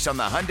 bonus cash on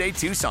the Hyundai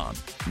Tucson.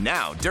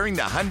 Now, during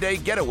the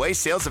Hyundai Getaway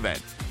Sales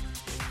Event.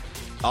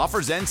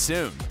 Offers end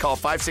soon. Call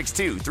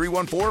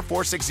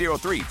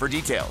 562-314-4603 for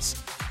details.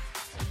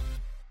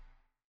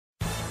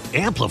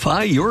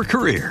 Amplify your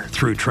career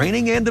through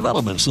training and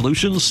development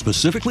solutions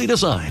specifically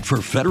designed for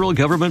federal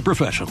government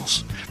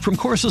professionals. From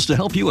courses to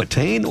help you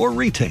attain or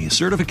retain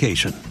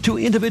certification, to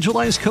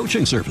individualized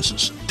coaching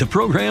services, to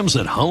programs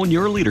that hone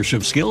your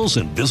leadership skills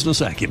and business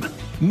acumen,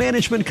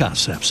 Management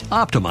Concepts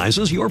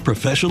optimizes your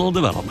professional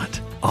development.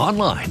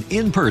 Online,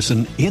 in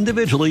person,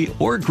 individually,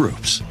 or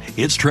groups,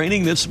 it's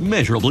training that's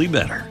measurably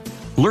better.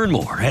 Learn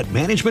more at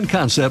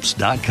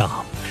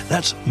managementconcepts.com.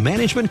 That's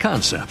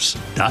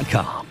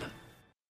managementconcepts.com.